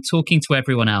 but in talking to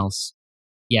everyone else,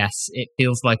 yes, it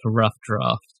feels like a rough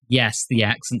draft. Yes, the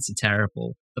accents are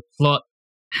terrible. The plot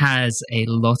has a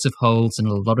lot of holes and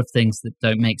a lot of things that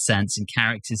don't make sense and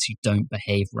characters who don't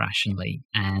behave rationally.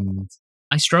 And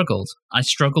I struggled. I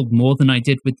struggled more than I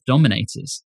did with the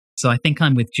Dominators. So I think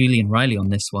I'm with Julie and Riley on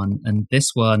this one. And this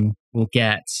one will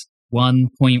get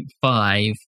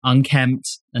 1.5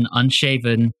 unkempt and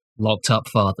unshaven locked up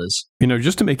fathers.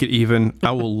 Just to make it even,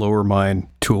 I will lower mine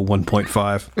to a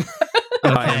 1.5.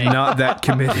 I am not that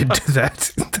committed to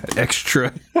that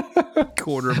extra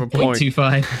quarter of a point.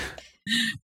 0.25.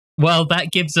 Well,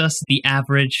 that gives us the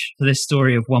average for this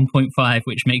story of 1.5,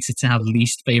 which makes it our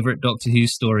least favorite Doctor Who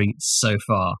story so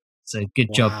far. So good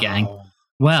job, gang.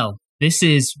 Well, this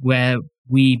is where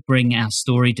we bring our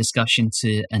story discussion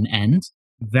to an end.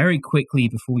 Very quickly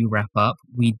before we wrap up,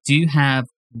 we do have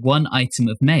one item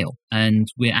of mail, and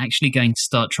we're actually going to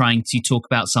start trying to talk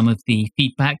about some of the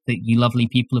feedback that you lovely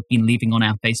people have been leaving on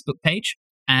our Facebook page.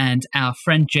 And our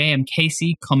friend J.M.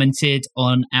 Casey commented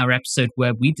on our episode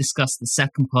where we discussed the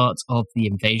second part of The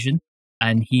Invasion,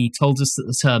 and he told us that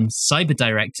the term cyber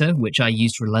director, which I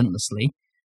used relentlessly,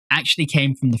 actually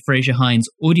came from the Fraser Hines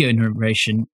audio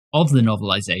narration of the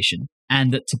novelization,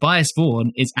 and that Tobias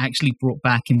Vaughan is actually brought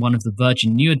back in one of the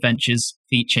Virgin New Adventures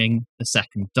featuring the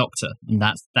Second Doctor, and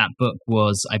that book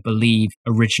was, I believe,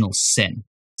 Original Sin.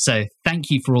 So thank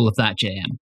you for all of that,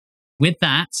 JM. With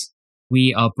that,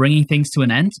 we are bringing things to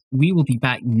an end. We will be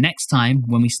back next time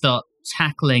when we start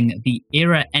tackling the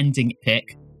era-ending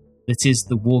pick that is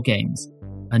the War Games,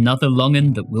 another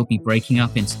long-un that we'll be breaking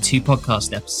up into 2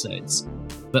 podcast episodes.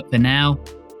 But for now,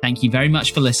 thank you very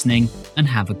much for listening, and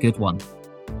have a good one.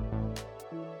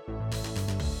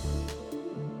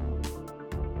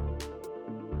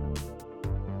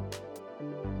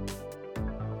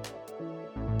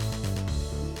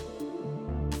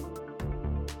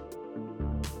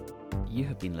 You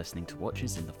have been listening to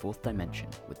Watchers in the Fourth Dimension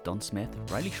with Don Smith,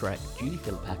 Riley Schreck, Julie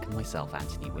Philippak, and myself,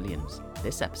 Anthony Williams.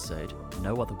 This episode,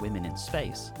 No Other Women in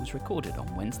Space, was recorded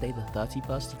on Wednesday the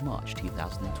 31st of March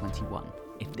 2021.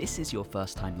 If this is your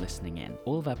first time listening in,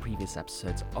 all of our previous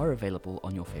episodes are available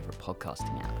on your favourite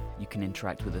podcasting app. You can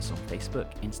interact with us on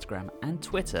Facebook, Instagram, and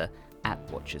Twitter at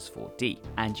Watchers4D.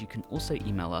 And you can also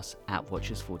email us at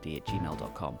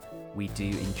watchers4d@gmail.com. We do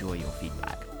enjoy your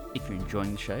feedback. If you're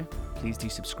enjoying the show, please do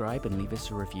subscribe and leave us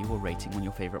a review or rating on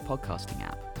your favourite podcasting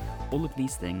app. All of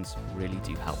these things really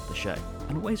do help the show.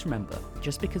 And always remember,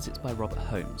 just because it's by Robert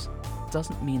Holmes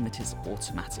doesn't mean that it's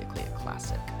automatically a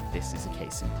classic. This is a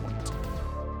case in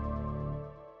point.